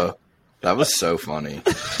 Bruh, that was so funny.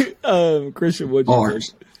 Christian, what'd you think?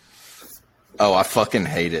 Oh, I fucking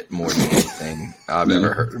hate it more than anything. anything I've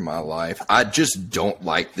ever heard in my life. I just don't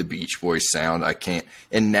like the Beach Boys sound. I can't.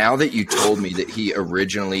 And now that you told me that he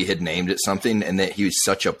originally had named it something and that he was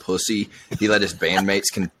such a pussy, he let his bandmates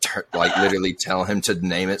literally tell him to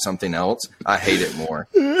name it something else. I hate it more.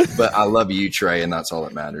 But I love you, Trey, and that's all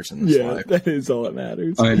that matters in this life. That is all that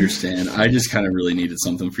matters. I understand. I just kind of really needed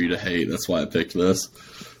something for you to hate. That's why I picked this.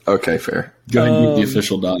 Okay, fair. Go ahead and give the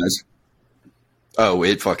official dies. Oh,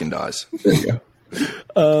 it fucking dies. There you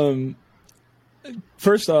go.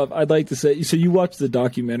 First off, I'd like to say, so you watched the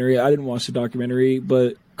documentary. I didn't watch the documentary,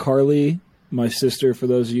 but Carly, my sister, for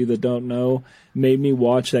those of you that don't know, made me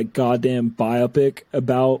watch that goddamn biopic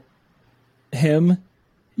about him.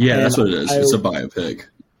 Yeah, And that's what it is. It's a biopic.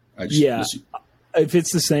 If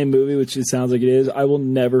it's the same movie, which it sounds like it is, I will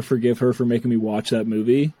never forgive her for making me watch that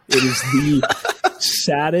movie. It is the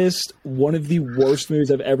saddest, one of the worst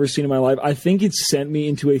movies I've ever seen in my life. I think it sent me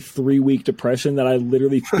into a 3-week depression that I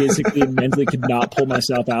literally physically and mentally could not pull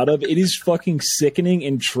myself out of. It is fucking sickening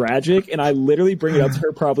and tragic, and I literally bring it up to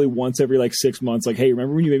her probably once every 6 months. Like, hey,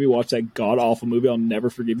 remember when you made me watch that god-awful movie I'll never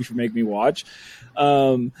forgive you for making me watch? You're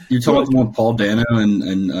talking about the one with Paul Dano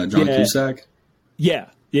and John Cusack? Yeah.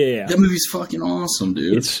 That movie's fucking awesome,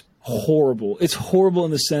 dude. It's horrible. It's horrible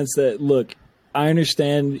in the sense that, look, I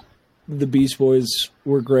understand the Beach Boys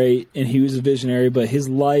were great and he was a visionary, but his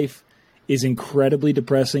life is incredibly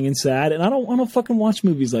depressing and sad, and I don't want to fucking watch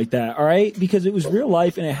movies like that, all right? Because it was real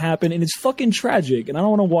life and it happened and it's fucking tragic, and I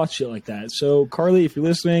don't want to watch shit like that. So, Carly, if you're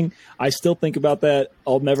listening, I still think about that.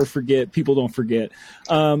 I'll never forget. People don't forget.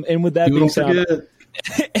 And with that being said...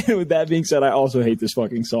 And with that being said, I also hate this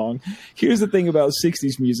fucking song. Here's the thing about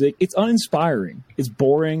 60s music. It's uninspiring. It's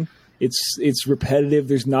boring. It's repetitive.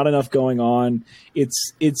 There's not enough going on.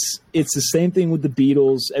 It's the same thing with the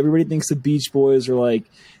Beatles. Everybody thinks the Beach Boys are like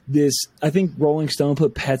this. I think Rolling Stone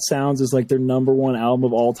put Pet Sounds as like their #1 album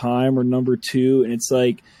of all time or #2. And it's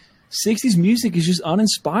like 60s music is just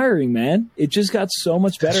uninspiring, man. It just got so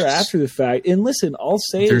much better after the fact. And listen, I'll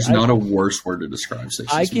say there's not a worse word to describe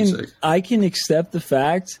 60s music. I can accept the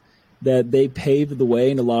fact that they paved the way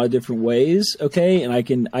in a lot of different ways, okay? And I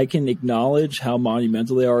can acknowledge how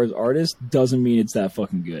monumental they are as artists. Doesn't mean it's that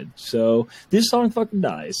fucking good. So this song fucking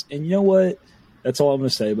dies. And you know what? That's all I'm going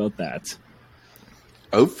to say about that.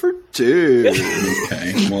 0 for 2.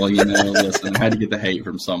 Okay. Well, listen, I had to get the hate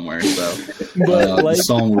from somewhere. So the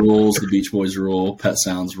song rules, the Beach Boys rule, Pet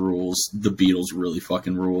Sounds rules, the Beatles really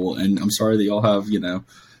fucking rule. And I'm sorry that y'all have,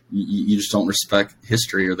 you just don't respect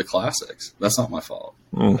history or the classics. That's not my fault.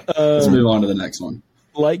 Let's move on to the next one.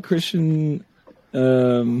 Like Christian, I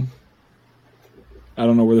don't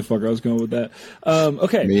know where the fuck I was going with that.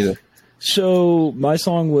 Okay. Me either. So my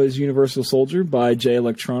song was Universal Soldier by Jay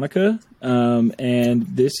Electronica. And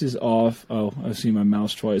this is off. Oh, I see my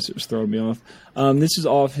mouse twice. It was throwing me off. This is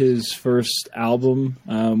off his first album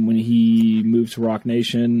when he moved to Rock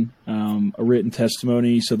Nation, A Written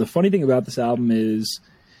Testimony. So the funny thing about this album is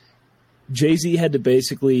Jay-Z had to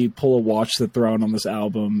basically pull a Watch the Throne on this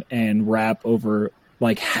album and rap over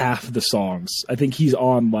like half of the songs. I think he's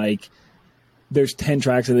on there's 10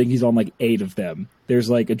 tracks. I think he's on 8 of them. There's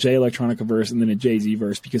a Jay Electronica verse and then a Jay-Z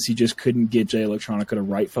verse because he just couldn't get Jay Electronica to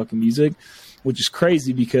write fucking music, which is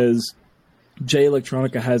crazy because Jay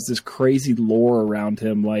Electronica has this crazy lore around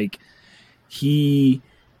him. He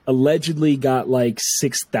allegedly got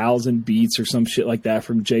 6,000 beats or some shit like that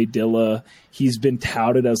from Jay Dilla. He's been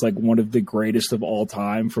touted as one of the greatest of all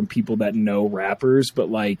time from people that know rappers, but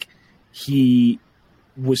he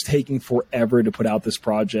was taking forever to put out this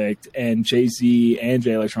project, and Jay-Z and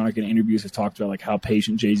Jay Electronica in interviews have talked about how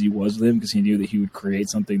patient Jay-Z was with him because he knew that he would create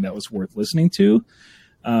something that was worth listening to.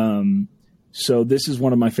 So this is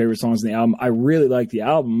one of my favorite songs in the album. I really like the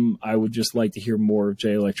album. I would just like to hear more of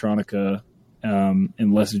Jay Electronica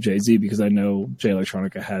and less of Jay-Z because I know Jay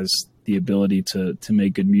Electronica has the ability to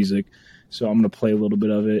make good music. So I'm going to play a little bit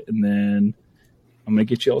of it, and then I'm going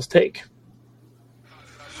to get y'all's take.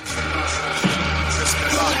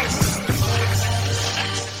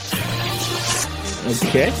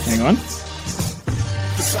 Okay, hang on.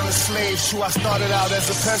 The son of slaves, who I started out as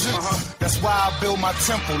a peasant. That's why I built my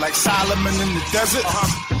temple like Solomon in the desert.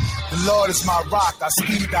 The Lord is my rock, I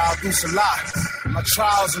speed out through Salah. My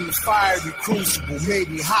trials in the fiery crucible made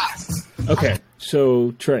me hot. Okay,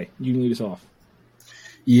 so Trey, you can lead us off.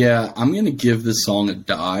 Yeah, I'm going to give this song a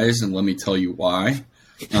dies, and let me tell you why.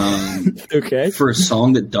 Okay. For a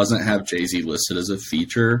song that doesn't have Jay-Z listed as a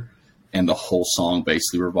feature, and the whole song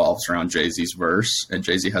basically revolves around Jay-Z's verse, and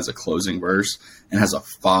Jay-Z has a closing verse and has a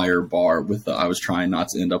fire bar with the "I was trying not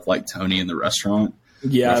to end up like Tony in the restaurant."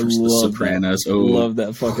 Yeah, I love Sopranos. that. Love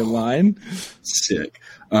that fucking line. Sick.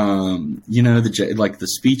 The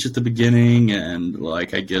speech at the beginning, and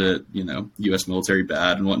like I get it, U.S. military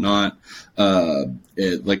bad and whatnot.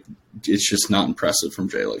 It's just not impressive from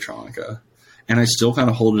Jay Electronica, and I still kind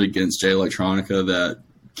of hold it against Jay Electronica that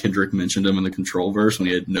Kendrick mentioned him in the Control verse when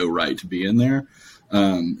he had no right to be in there.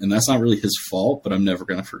 And that's not really his fault, but I'm never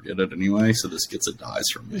going to forget it anyway. So this gets a dies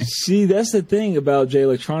from me. See, that's the thing about Jay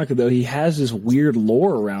Electronica, though. He has this weird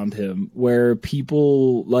lore around him where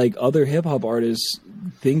people, like other hip hop artists,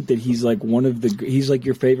 think that he's like he's like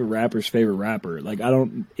your favorite rapper's favorite rapper. Like, I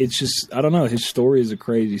don't know. His story is a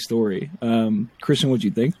crazy story. Christian, what'd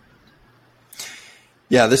you think?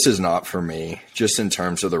 Yeah, this is not for me, just in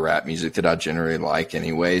terms of the rap music that I generally like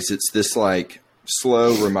anyways. It's this like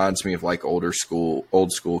slow, reminds me of like old school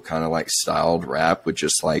kind of like styled rap with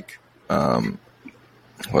just like the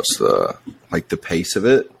pace of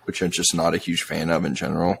it, which I'm just not a huge fan of in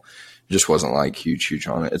general. Just wasn't like huge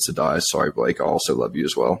on it. It's a die. Sorry, Blake. I also love you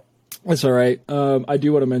as well. That's all right. I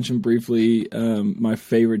do want to mention briefly my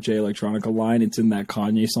favorite Jay Electronica line. It's in that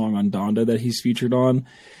Kanye song on Donda that he's featured on.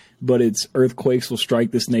 But it's earthquakes will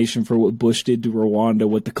strike this nation for what Bush did to Rwanda,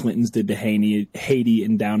 what the Clintons did to Haiti,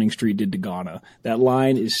 and Downing Street did to Ghana. That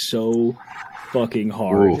line is so fucking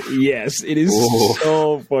hard. Oof. Yes, it is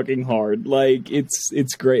so fucking hard. Like,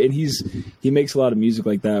 it's great. And he makes a lot of music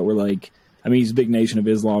like that where, like, I mean, he's a big Nation of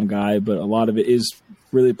Islam guy, but a lot of it is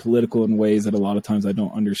really political in ways that a lot of times I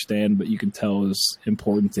don't understand, but you can tell is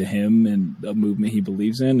important to him and a movement he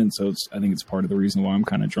believes in. And so I think it's part of the reason why I'm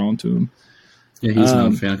kind of drawn to him. Yeah, he's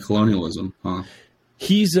not a fan of colonialism, huh?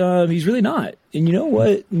 He's really not. And you know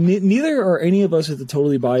what? Neither are any of us at the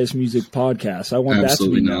Totally Biased Music podcast. I want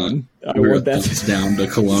Absolutely that to be known. We're a thumbs down to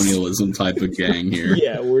colonialism type of gang here.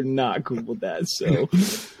 Yeah, we're not cool with that. So,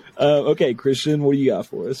 okay, Christian, what do you got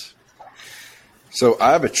for us? So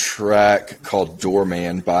I have a track called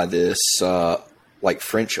Doorman by this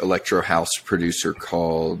French electro house producer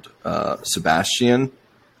called Sebastian.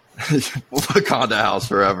 Wakanda House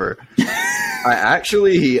forever. I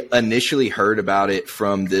actually initially heard about it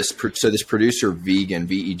from this producer Vegan,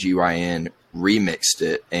 Vegyn, remixed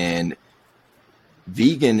it, and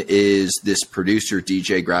Vegan is this producer,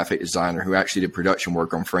 DJ, graphic designer who actually did production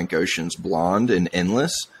work on Frank Ocean's Blonde and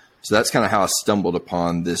Endless. So that's kind of how I stumbled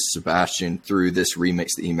upon this Sebastian through this remix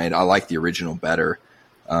that he made. I like the original better.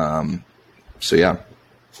 So yeah,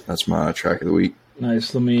 that's my track of the week.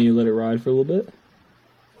 Nice. Let me let it ride for a little bit.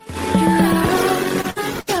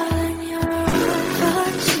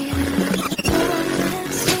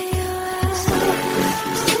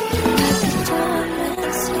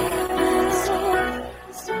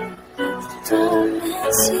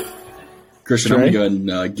 Christian, I'm going to go ahead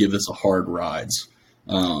and give this a hard rides.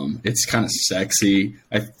 It's kind of sexy.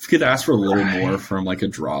 I could ask for a little more from like a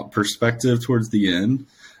drop perspective towards the end.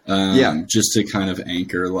 Just to kind of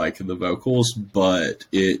anchor like the vocals, but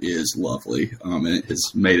it is lovely. And it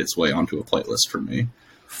has made its way onto a playlist for me.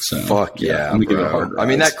 So fuck yeah, I'm gonna give it a hard rides. I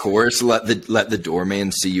mean, that chorus, let the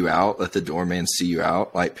doorman see you out, let the doorman see you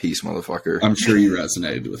out, like peace, motherfucker. I'm sure you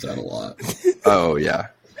resonated with that a lot. Oh yeah,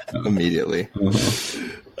 immediately.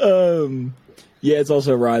 Yeah, it's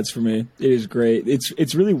also rides for me. It is great.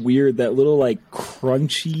 It's really weird, that little like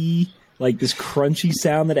crunchy, like this crunchy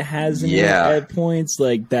sound that it has in it at points.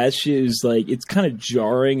 Like that shit is like, it's kind of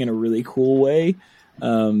jarring in a really cool way.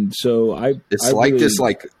 It's like this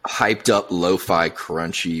like hyped up lo-fi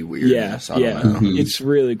crunchy weirdness. It's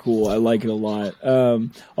really cool. I like it a lot.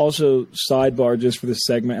 Also, sidebar just for the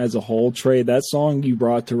segment as a whole, Trey, that song you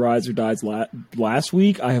brought to Rides or Dies last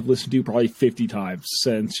week, I have listened to probably 50 times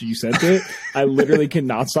since you sent it. I literally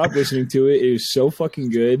cannot stop listening to it. It is so fucking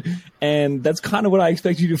good. And that's kind of what I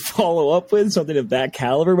expect you to follow up with, something of that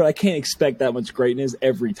caliber, but I can't expect that much greatness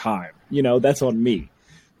every time. You know, that's on me.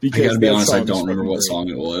 Because I gotta be honest, I don't remember what song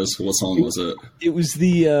it was. What song was it? It was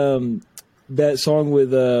the that song with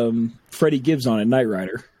Freddie Gibbs on it, Knight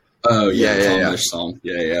Rider. Oh yeah, song.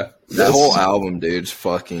 Yeah. That whole album, dude's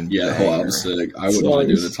fucking the whole album's sick. I would want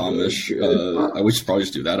to do the Tomish. We should probably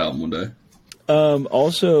just do that album one day.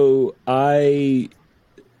 Also, I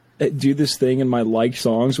do this thing in my liked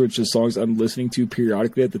songs, which is songs I'm listening to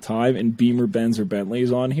periodically at the time, and Beamer, Benz, or Bentley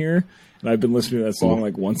is on here, and I've been listening to that song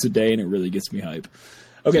like once a day, and it really gets me hype.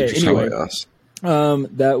 Okay, anyway,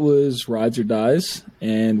 that was Rides or Dies,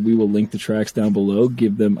 and we will link the tracks down below.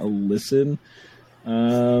 Give them a listen.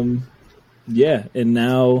 And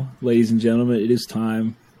now, ladies and gentlemen, it is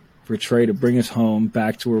time for Trey to bring us home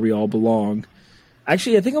back to where we all belong.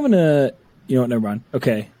 Actually, I think I'm going to... You know what? Never mind.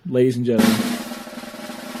 Okay, ladies and gentlemen.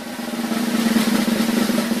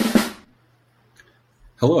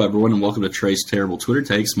 Hello, everyone, and welcome to Trey's Terrible Twitter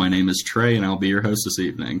Takes. My name is Trey, and I'll be your host this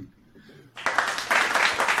evening.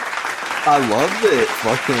 I love that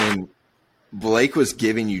fucking Blake was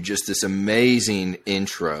giving you just this amazing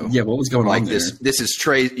intro. Yeah, what was going on there? This is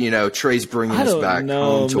Trey, Trey's bringing us back know,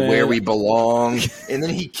 home to man. where we belong. And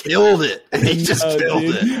then he killed it. He just killed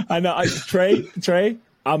it. I know. Trey,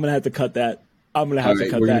 I'm going to have to cut that. I'm going to have to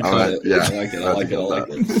cut that. Yeah. I like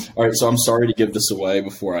it. All right, so I'm sorry to give this away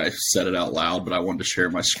before I said it out loud, but I wanted to share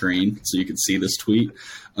my screen so you can see this tweet.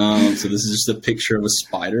 So this is just a picture of a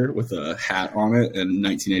spider with a hat on it, and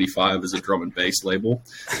 1985 is a drum and bass label,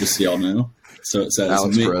 just so y'all know. So it says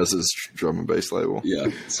Alex me. Perez's drum and bass label. Yeah.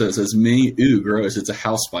 So it says me, ooh, gross, it's a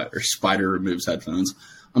house spider. Spider removes headphones.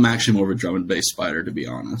 I'm actually more of a drum and bass spider, to be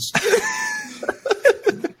honest.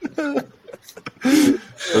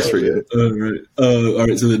 That's pretty good. All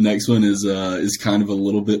right. So the next one is kind of a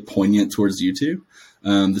little bit poignant towards you two.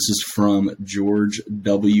 This is from George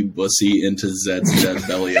W. Bussy into Zed's Dead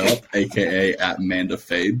Belly Up, aka at Manda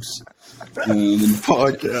Fabes.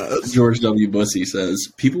 Podcast. George W. Bussy says,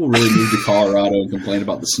 people really move to Colorado and complain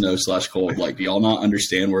about the snow/cold. Like, do y'all not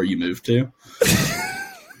understand where you moved to?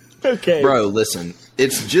 Okay. Bro, listen.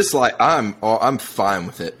 It's just like I'm fine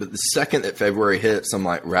with it, but the second that February hits, I'm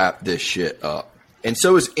like, wrap this shit up. And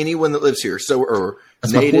so is anyone that lives here. Or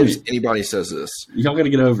That's my natives, point. anybody says this. Y'all got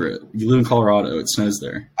to get over it. You live in Colorado. It snows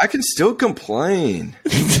there. I can still complain.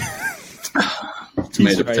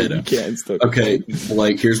 Tomato, Right, potato. you can still Okay,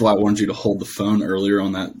 Blake, here's why I wanted you to hold the phone earlier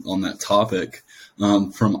on that topic.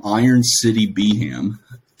 From Iron City Beham.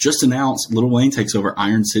 Just announced Lil Wayne takes over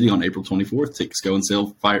Iron City on April 24th. Tickets go on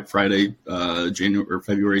sale Friday,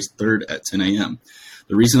 February 3rd at 10 a.m.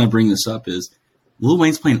 The reason I bring this up is Lil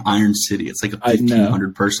Wayne's playing Iron City. It's like a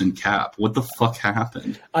 1,500 person cap. What the fuck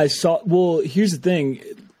happened? I saw. Well, here's the thing.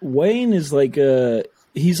 Wayne is like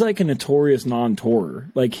he's like a notorious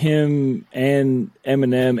non-tourer. Like him and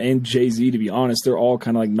Eminem and Jay-Z, to be honest, they're all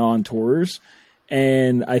kind of like non-tourers.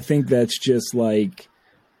 And I think that's just like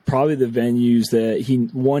probably the venues that he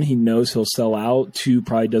knows he'll sell out. 2,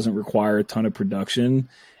 probably doesn't require a ton of production.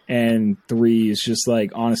 And 3 is just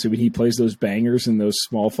like, honestly, when he plays those bangers in those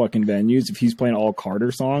small fucking venues, if he's playing all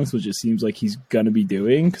Carter songs, which it seems like he's going to be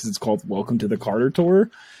doing because it's called Welcome to the Carter Tour.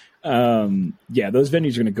 Yeah, those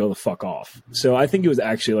venues are going to go the fuck off. So I think it was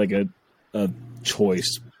actually like a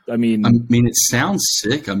choice. I mean, it sounds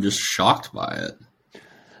sick. I'm just shocked by it.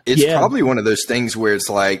 It's Yeah. probably one of those things where it's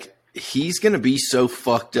like he's going to be so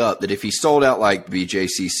fucked up that if he sold out like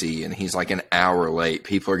BJCC and he's like an hour late,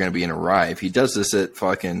 people are going to be in a riot. If he does this at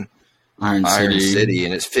fucking Iron City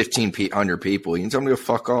and it's 1,500 people, you can tell him to go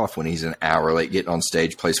fuck off when he's an hour late, getting on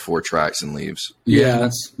stage, plays 4 tracks and leaves. Yeah,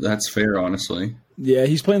 that's fair, honestly. yeah,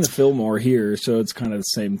 he's playing the Fillmore here, so it's kind of the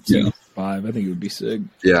same vibe. I think it would be sick.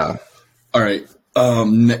 Yeah. All right.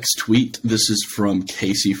 Next tweet. This is from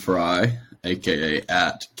Casey Fry, aka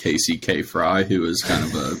at Casey K Fry, who is kind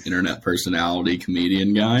of an internet personality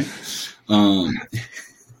comedian guy.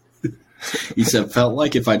 He said, felt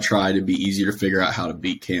like if I tried, it'd be easier to figure out how to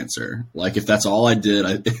beat cancer. Like, if that's all I did,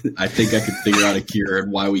 I think I could figure out a cure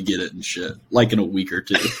and why we get it and shit. Like in a week or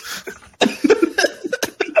 2.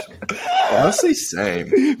 Honestly,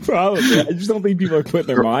 same. Probably. I just don't think people are putting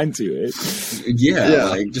their mind to it. Yeah,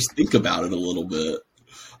 like, just think about it a little bit.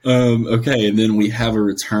 Okay, and then we have a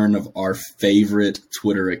return of our favorite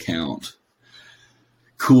Twitter account.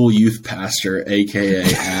 Cool Youth Pastor, a.k.a.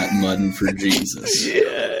 at Muddin' for Jesus.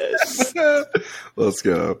 Let's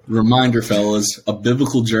go. Reminder, fellas, a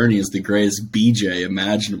biblical journey is the greatest BJ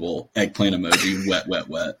imaginable. Eggplant emoji, wet, wet,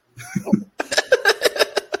 wet.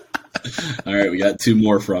 All right, we got 2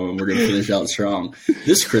 more from him. We're going to finish out strong.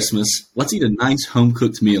 This Christmas, let's eat a nice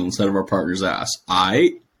home-cooked meal instead of our partner's ass.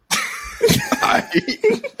 And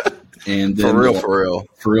then For real.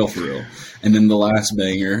 And then the last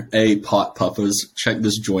banger, pot puffas, check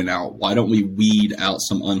this joint out. Why don't we weed out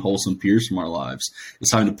some unwholesome peers from our lives? It's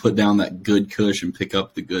time to put down that good kush and pick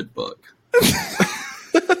up the good book.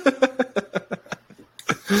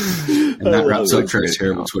 And that wraps up Trey's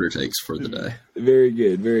terrible Twitter takes for the day. Very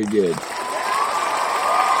good. Very good.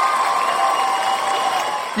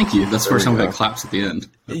 Thank you. That's the first time we had claps at the end.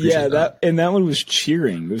 Yeah, that one was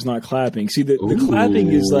cheering. It was not clapping. See, the clapping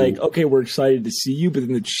is like, okay, we're excited to see you, but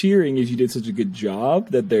then the cheering is you did such a good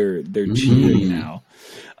job that they're cheering now.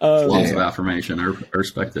 Lots of affirmation. I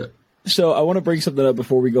respect it. So I want to bring something up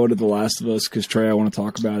before we go to The Last of Us, because Trey, I want to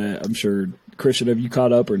talk about it. I'm sure, Christian, have you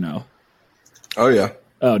caught up or no? Oh, yeah.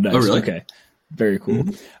 Oh, nice. Oh, really? Okay. Very cool.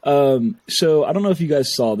 So I don't know if you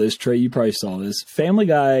guys saw this. Trey, you probably saw this. Family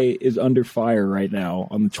Guy is under fire right now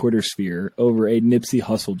on the Twitter sphere over a Nipsey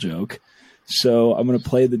Hussle joke. So I'm going to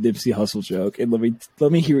play the Nipsey Hussle joke, and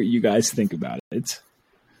let me hear what you guys think about it.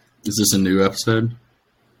 Is this a new episode?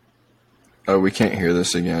 Oh, we can't hear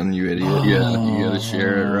this again, you idiot. Yeah, you gotta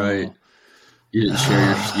share it right. You didn't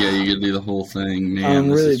share you gotta do the whole thing, man.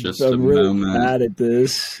 I'm Is just a really moment. bad at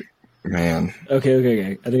this. Man.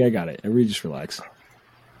 Okay. I think I got it. Everybody just relax.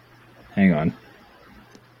 Hang on.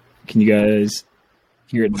 Can you guys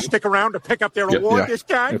hear it? Stick around to pick up their Yep. award Yeah. this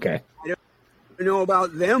time? Okay. I know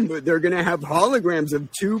about them, but they're going to have holograms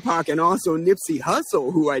of Tupac and also Nipsey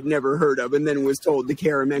Hussle, who I'd never heard of and then was told to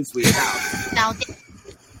care immensely about. Now,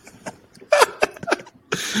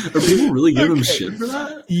 Are people really giving him shit for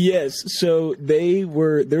that? Yes. So there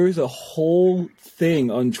was a whole thing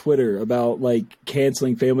on Twitter about like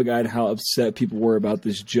canceling Family Guy and how upset people were about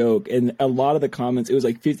this joke. And a lot of the comments, it was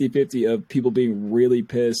like 50-50 of people being really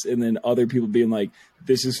pissed and then other people being like,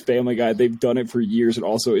 this is Family Guy. They've done it for years. And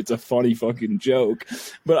also it's a funny fucking joke.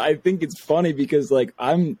 But I think it's funny because like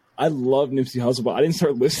I love Nipsey Hussle, but I didn't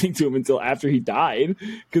start listening to him until after he died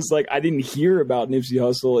because like I didn't hear about Nipsey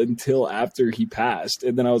Hussle until after he passed,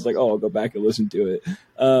 and then I was like, oh, I'll go back and listen to it.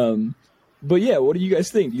 But yeah, what do you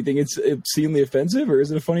guys think? Do you think it's obscenely offensive, or is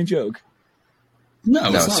it a funny joke? No,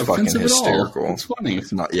 it's it's not fucking offensive hysterical. at all. It's funny.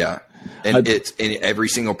 It's not, yeah. And every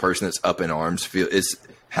single person that's up in arms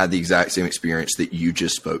had the exact same experience that you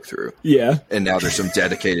just spoke through. Yeah, And now there's some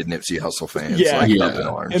dedicated Nipsey Hussle fans Yeah. up Yeah. in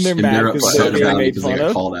arms. and they're And mad they're because upset they're about getting it made because they fun got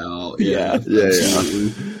of. called out. Yeah.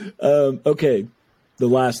 Yeah. Okay, The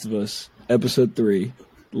Last of Us, episode 3.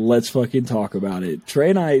 Let's fucking talk about it. Trey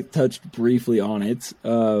and I touched briefly on it.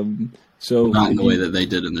 So Not in the way that they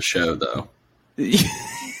did in the show, though.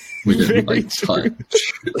 We didn't Very like true.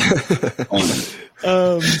 touch on it.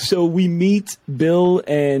 So we meet Bill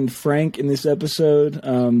and Frank in this episode.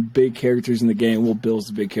 Big characters in the game. Well, Bill's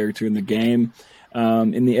the big character in the game.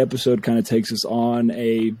 And the episode kind of takes us on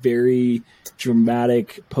a very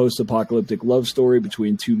dramatic post-apocalyptic love story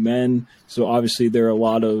between two men. So obviously there are a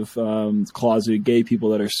lot of closeted gay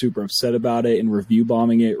people that are super upset about it and review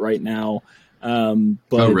bombing it right now. But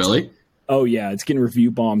Oh, really? Oh yeah, it's getting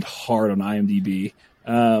review bombed hard on IMDb.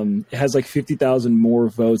 It has like 50,000 more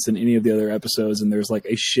votes than any of the other episodes, and there's like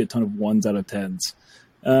a shit ton of 1s out of 10s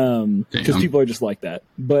because people are just like that.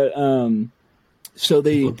 But so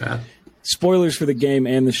they Look bad. spoilers for the game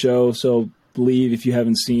and the show, so leave if you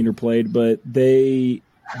haven't seen or played. But they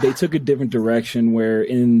took a different direction where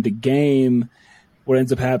in the game, what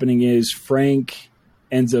ends up happening is Frank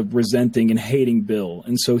ends up resenting and hating Bill,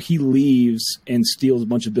 and so he leaves and steals a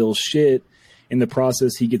bunch of Bill's shit. In the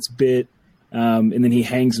process, he gets bit. And then he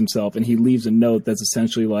hangs himself, and he leaves a note that's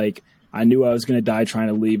essentially like, I knew I was going to die trying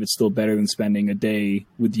to leave. It's still better than spending a day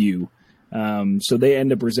with you. So they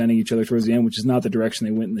end up resenting each other towards the end, which is not the direction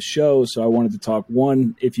they went in the show. So I wanted to talk,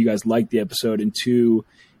 one, if you guys liked the episode, and two,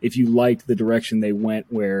 if you liked the direction they went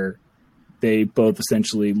where they both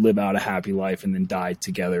essentially live out a happy life and then die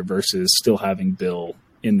together versus still having Bill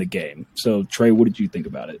in the game. So Trey, what did you think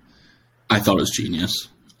about it? I thought it was genius.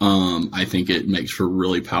 I think it makes for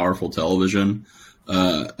really powerful television.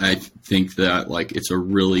 I think that like it's a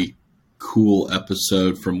really cool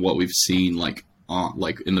episode from what we've seen like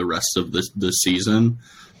in the rest of the season.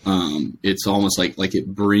 It's almost like it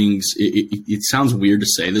brings it sounds weird to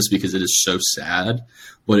say this because it is so sad,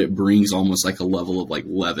 but it brings almost like a level of like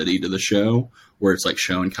levity to the show where it's like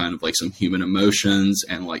showing kind of like some human emotions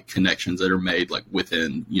and like connections that are made like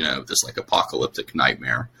within, this like apocalyptic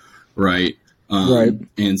nightmare. Right. Right.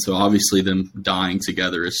 And so obviously them dying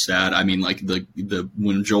together is sad. I mean, like the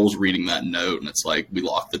when Joel's reading that note and it's like, we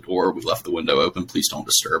locked the door, we left the window open, please don't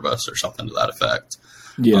disturb us or something to that effect.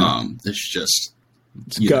 Yeah. It's just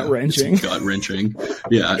gut wrenching. It's gut wrenching.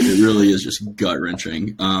 Yeah, it really is just gut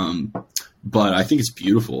wrenching. But I think it's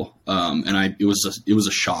beautiful. And it was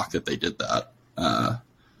a shock that they did that.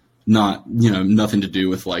 Not, nothing to do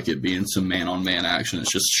with like it being some man-on-man action.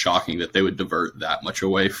 It's just shocking that they would divert that much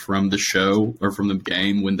away from the show or from the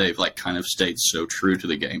game when they've like kind of stayed so true to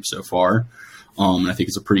the game so far. And I think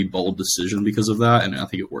it's a pretty bold decision because of that, and I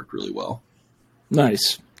think it worked really well.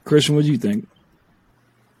 Nice. Christian, what do you think?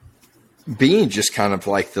 Being just kind of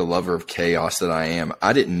like the lover of chaos that I am,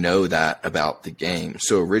 I didn't know that about the game.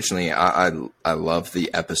 So originally I loved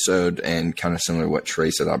the episode, and kind of similar to what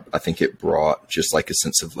Trey said, I think it brought just like a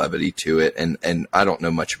sense of levity to it. And I don't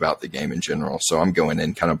know much about the game in general, so I'm going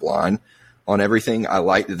in kind of blind on everything. I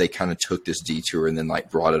like that they kind of took this detour and then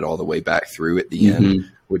like brought it all the way back through at the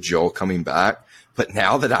end with Joel coming back. But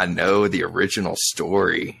now that I know the original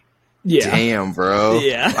story, Yeah. Damn, bro.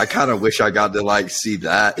 Yeah. I kind of wish I got to like see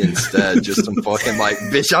that instead. Just some fucking like,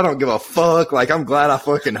 bitch, I don't give a fuck. Like, I'm glad I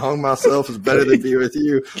fucking hung myself. It's better to be with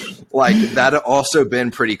you. Like, that had also been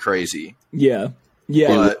pretty crazy. Yeah. Yeah.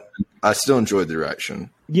 But I still enjoyed the direction.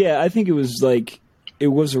 Yeah, I think it was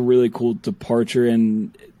a really cool departure,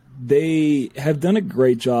 and they have done a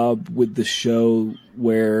great job with the show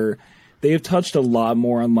where they have touched a lot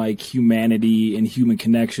more on like humanity and human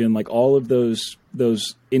connection. Like all of those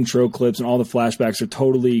intro clips and all the flashbacks are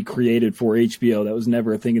totally created for HBO. That was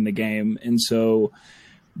never a thing in the game. And so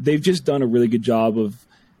they've just done a really good job of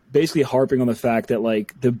basically harping on the fact that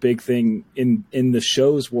like the big thing in the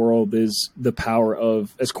show's world is the power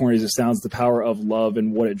of, as corny as it sounds, the power of love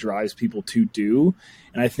and what it drives people to do.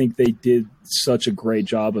 And I think they did such a great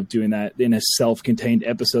job of doing that in a self-contained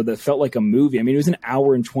episode that felt like a movie. I mean, it was an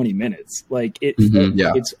hour and 20 minutes. Like it felt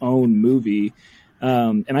like its own movie.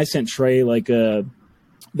 And I sent Trey like a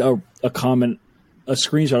comment, a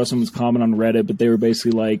screenshot of someone's comment on Reddit, but they were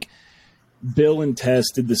basically like, Bill and Tess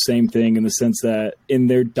did the same thing in the sense that in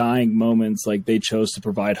their dying moments, like they chose to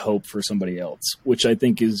provide hope for somebody else, which I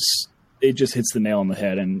think it just hits the nail on the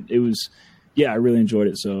head. And it was, I really enjoyed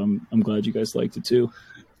it. So I'm glad you guys liked it too.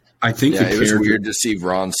 I think it was weird to see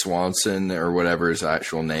Ron Swanson or whatever his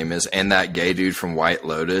actual name is and that gay dude from White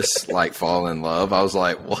Lotus like fall in love. I was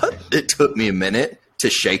like, what? It took me a minute to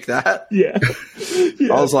shake that. Yeah.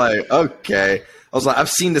 I was like, okay. I was like, I've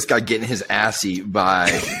seen this guy getting his ass eat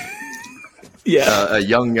by a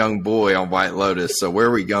young boy on White Lotus. So where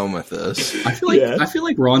are we going with this? I feel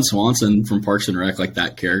like Ron Swanson from Parks and Rec, like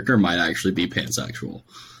that character, might actually be pansexual.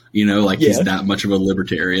 You know, like he's that much of a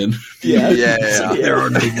libertarian. Yeah. There are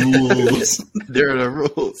no rules. There are no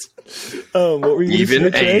rules. What were you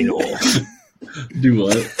even anal? Do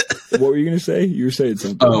what? What were you going to say? You were saying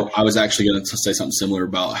something. Oh, I was actually going to say something similar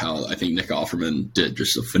about how I think Nick Offerman did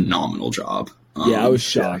just a phenomenal job. I was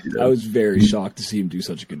shocked. I was very shocked to see him do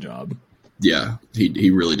such a good job. Yeah, he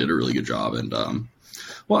really did a really good job. And,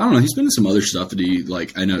 well, I don't know. He's been in some other stuff that he,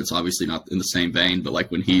 like, I know it's obviously not in the same vein, but,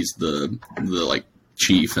 like, when he's the like,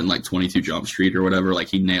 chief in, like, 22 Jump Street or whatever, like,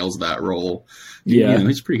 he nails that role. Yeah. You know,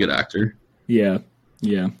 he's a pretty good actor. Yeah.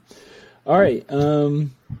 All right.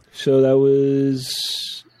 So that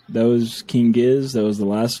was King Giz. That was The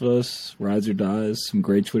Last of Us, Rides or Dies. Some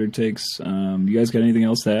great Twitter takes. You guys got anything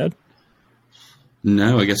else to add?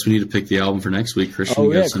 No, I guess we need to pick the album for next week.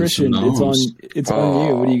 Christian, Christian, it's on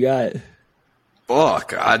you. What do you got?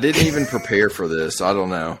 Fuck, I didn't even prepare for this. I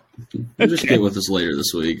don't know. We'll just get with us later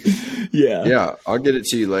this week. Yeah, I'll get it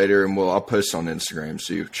to you later, and I'll post on Instagram,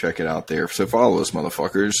 so you check it out there. So follow us,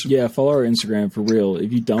 motherfuckers. Yeah, follow our Instagram for real.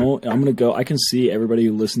 If you don't, I'm gonna go. I can see everybody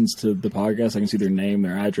who listens to the podcast. I can see their name,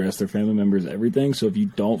 their address, their family members, everything. So if you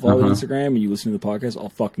don't follow Instagram and you listen to the podcast, I'll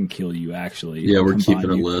fucking kill you. Actually, we're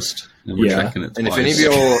keeping a list and we're checking it. And twice.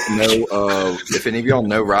 if any of y'all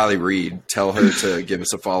know Riley Reed, tell her to give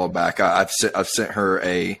us a follow back. I've sent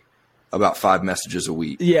her about 5 messages a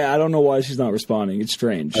week. Yeah, I don't know why she's not responding. It's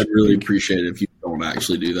strange. I'd really appreciate it if you don't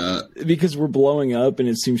actually do that. Because we're blowing up, and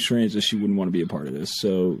it seems strange that she wouldn't want to be a part of this.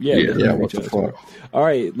 So, what the fuck? All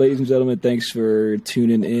right, ladies and gentlemen, thanks for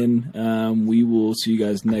tuning in. We will see you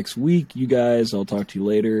guys next week. You guys, I'll talk to you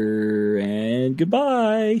later, and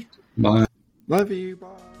goodbye. Bye. Love you.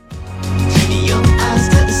 Bye.